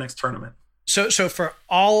see you at the next tournament. So for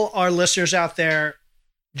all our listeners out there,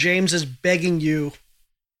 James is begging you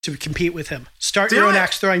to compete with him. Start your own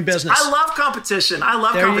axe throwing business. I love competition. I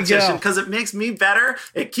love competition because it makes me better.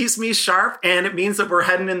 It keeps me sharp, and it means that we're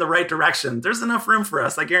heading in the right direction. There's enough room for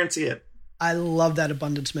us. I guarantee it. I love that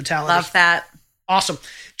abundance mentality. Love that. Awesome.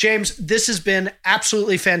 James, this has been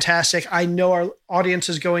absolutely fantastic. I know our audience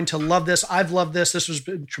is going to love this. I've loved this. This has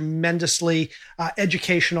been tremendously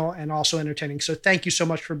educational and also entertaining. So thank you so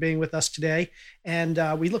much for being with us today.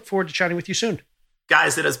 And we look forward to chatting with you soon.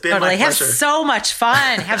 Guys, it has been my pleasure. Have so much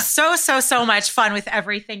fun. Have so much fun with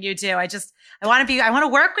everything you do. I want to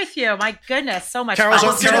work with you. My goodness, so much fun.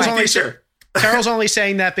 Carol's only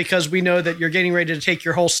saying that because we know that you're getting ready to take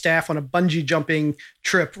your whole staff on a bungee jumping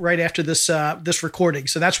trip right after this recording.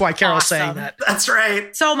 So that's why Carol's saying that. That's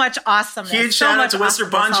right. So much awesomeness. Huge shout out to Worcester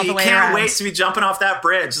Bungee. Can't wait to be jumping off that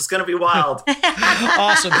bridge. It's going to be wild.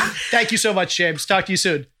 Awesome. Thank you so much, James. Talk to you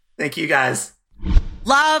soon. Thank you, guys.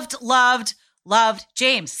 Loved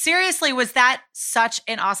James. Seriously, was that such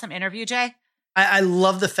an awesome interview, Jay? I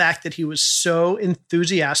love the fact that he was so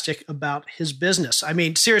enthusiastic about his business. I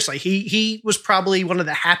mean, seriously, he was probably one of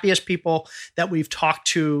the happiest people that we've talked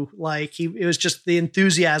to. Like it was just the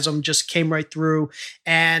enthusiasm just came right through.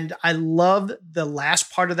 And I love the last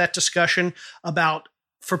part of that discussion about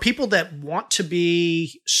for people that want to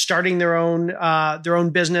be starting their own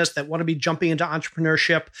business, that want to be jumping into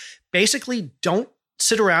entrepreneurship, basically don't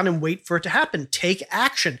sit around and wait for it to happen. Take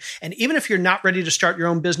action. And even if you're not ready to start your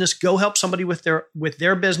own business, go help somebody with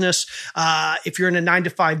their business. If you're in a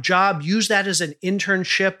 9-to-5 job, use that as an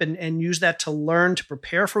internship and use that to learn, to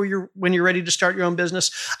prepare for when you're ready to start your own business.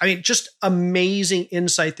 I mean, just amazing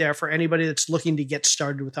insight there for anybody that's looking to get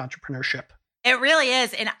started with entrepreneurship. It really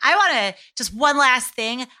is. And I want to just one last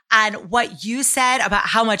thing on what you said about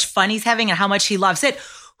how much fun he's having and how much he loves it.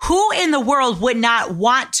 Who in the world would not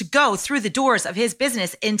want to go through the doors of his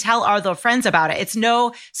business and tell other friends about it? It's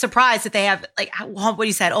no surprise that they have what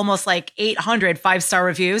you said, almost 800 5-star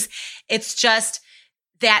reviews. It's just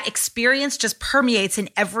that experience just permeates in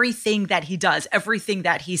everything that he does, everything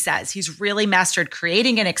that he says. He's really mastered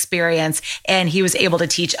creating an experience, and he was able to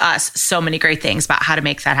teach us so many great things about how to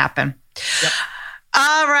make that happen. Yep.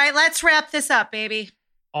 All right, let's wrap this up, baby.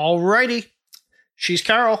 All righty. She's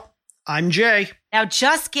Carol. I'm Jay. Now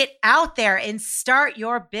just get out there and start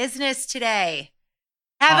your business today.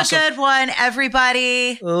 Have awesome. A good one,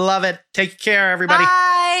 everybody. Love it. Take care, everybody.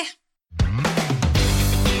 Bye.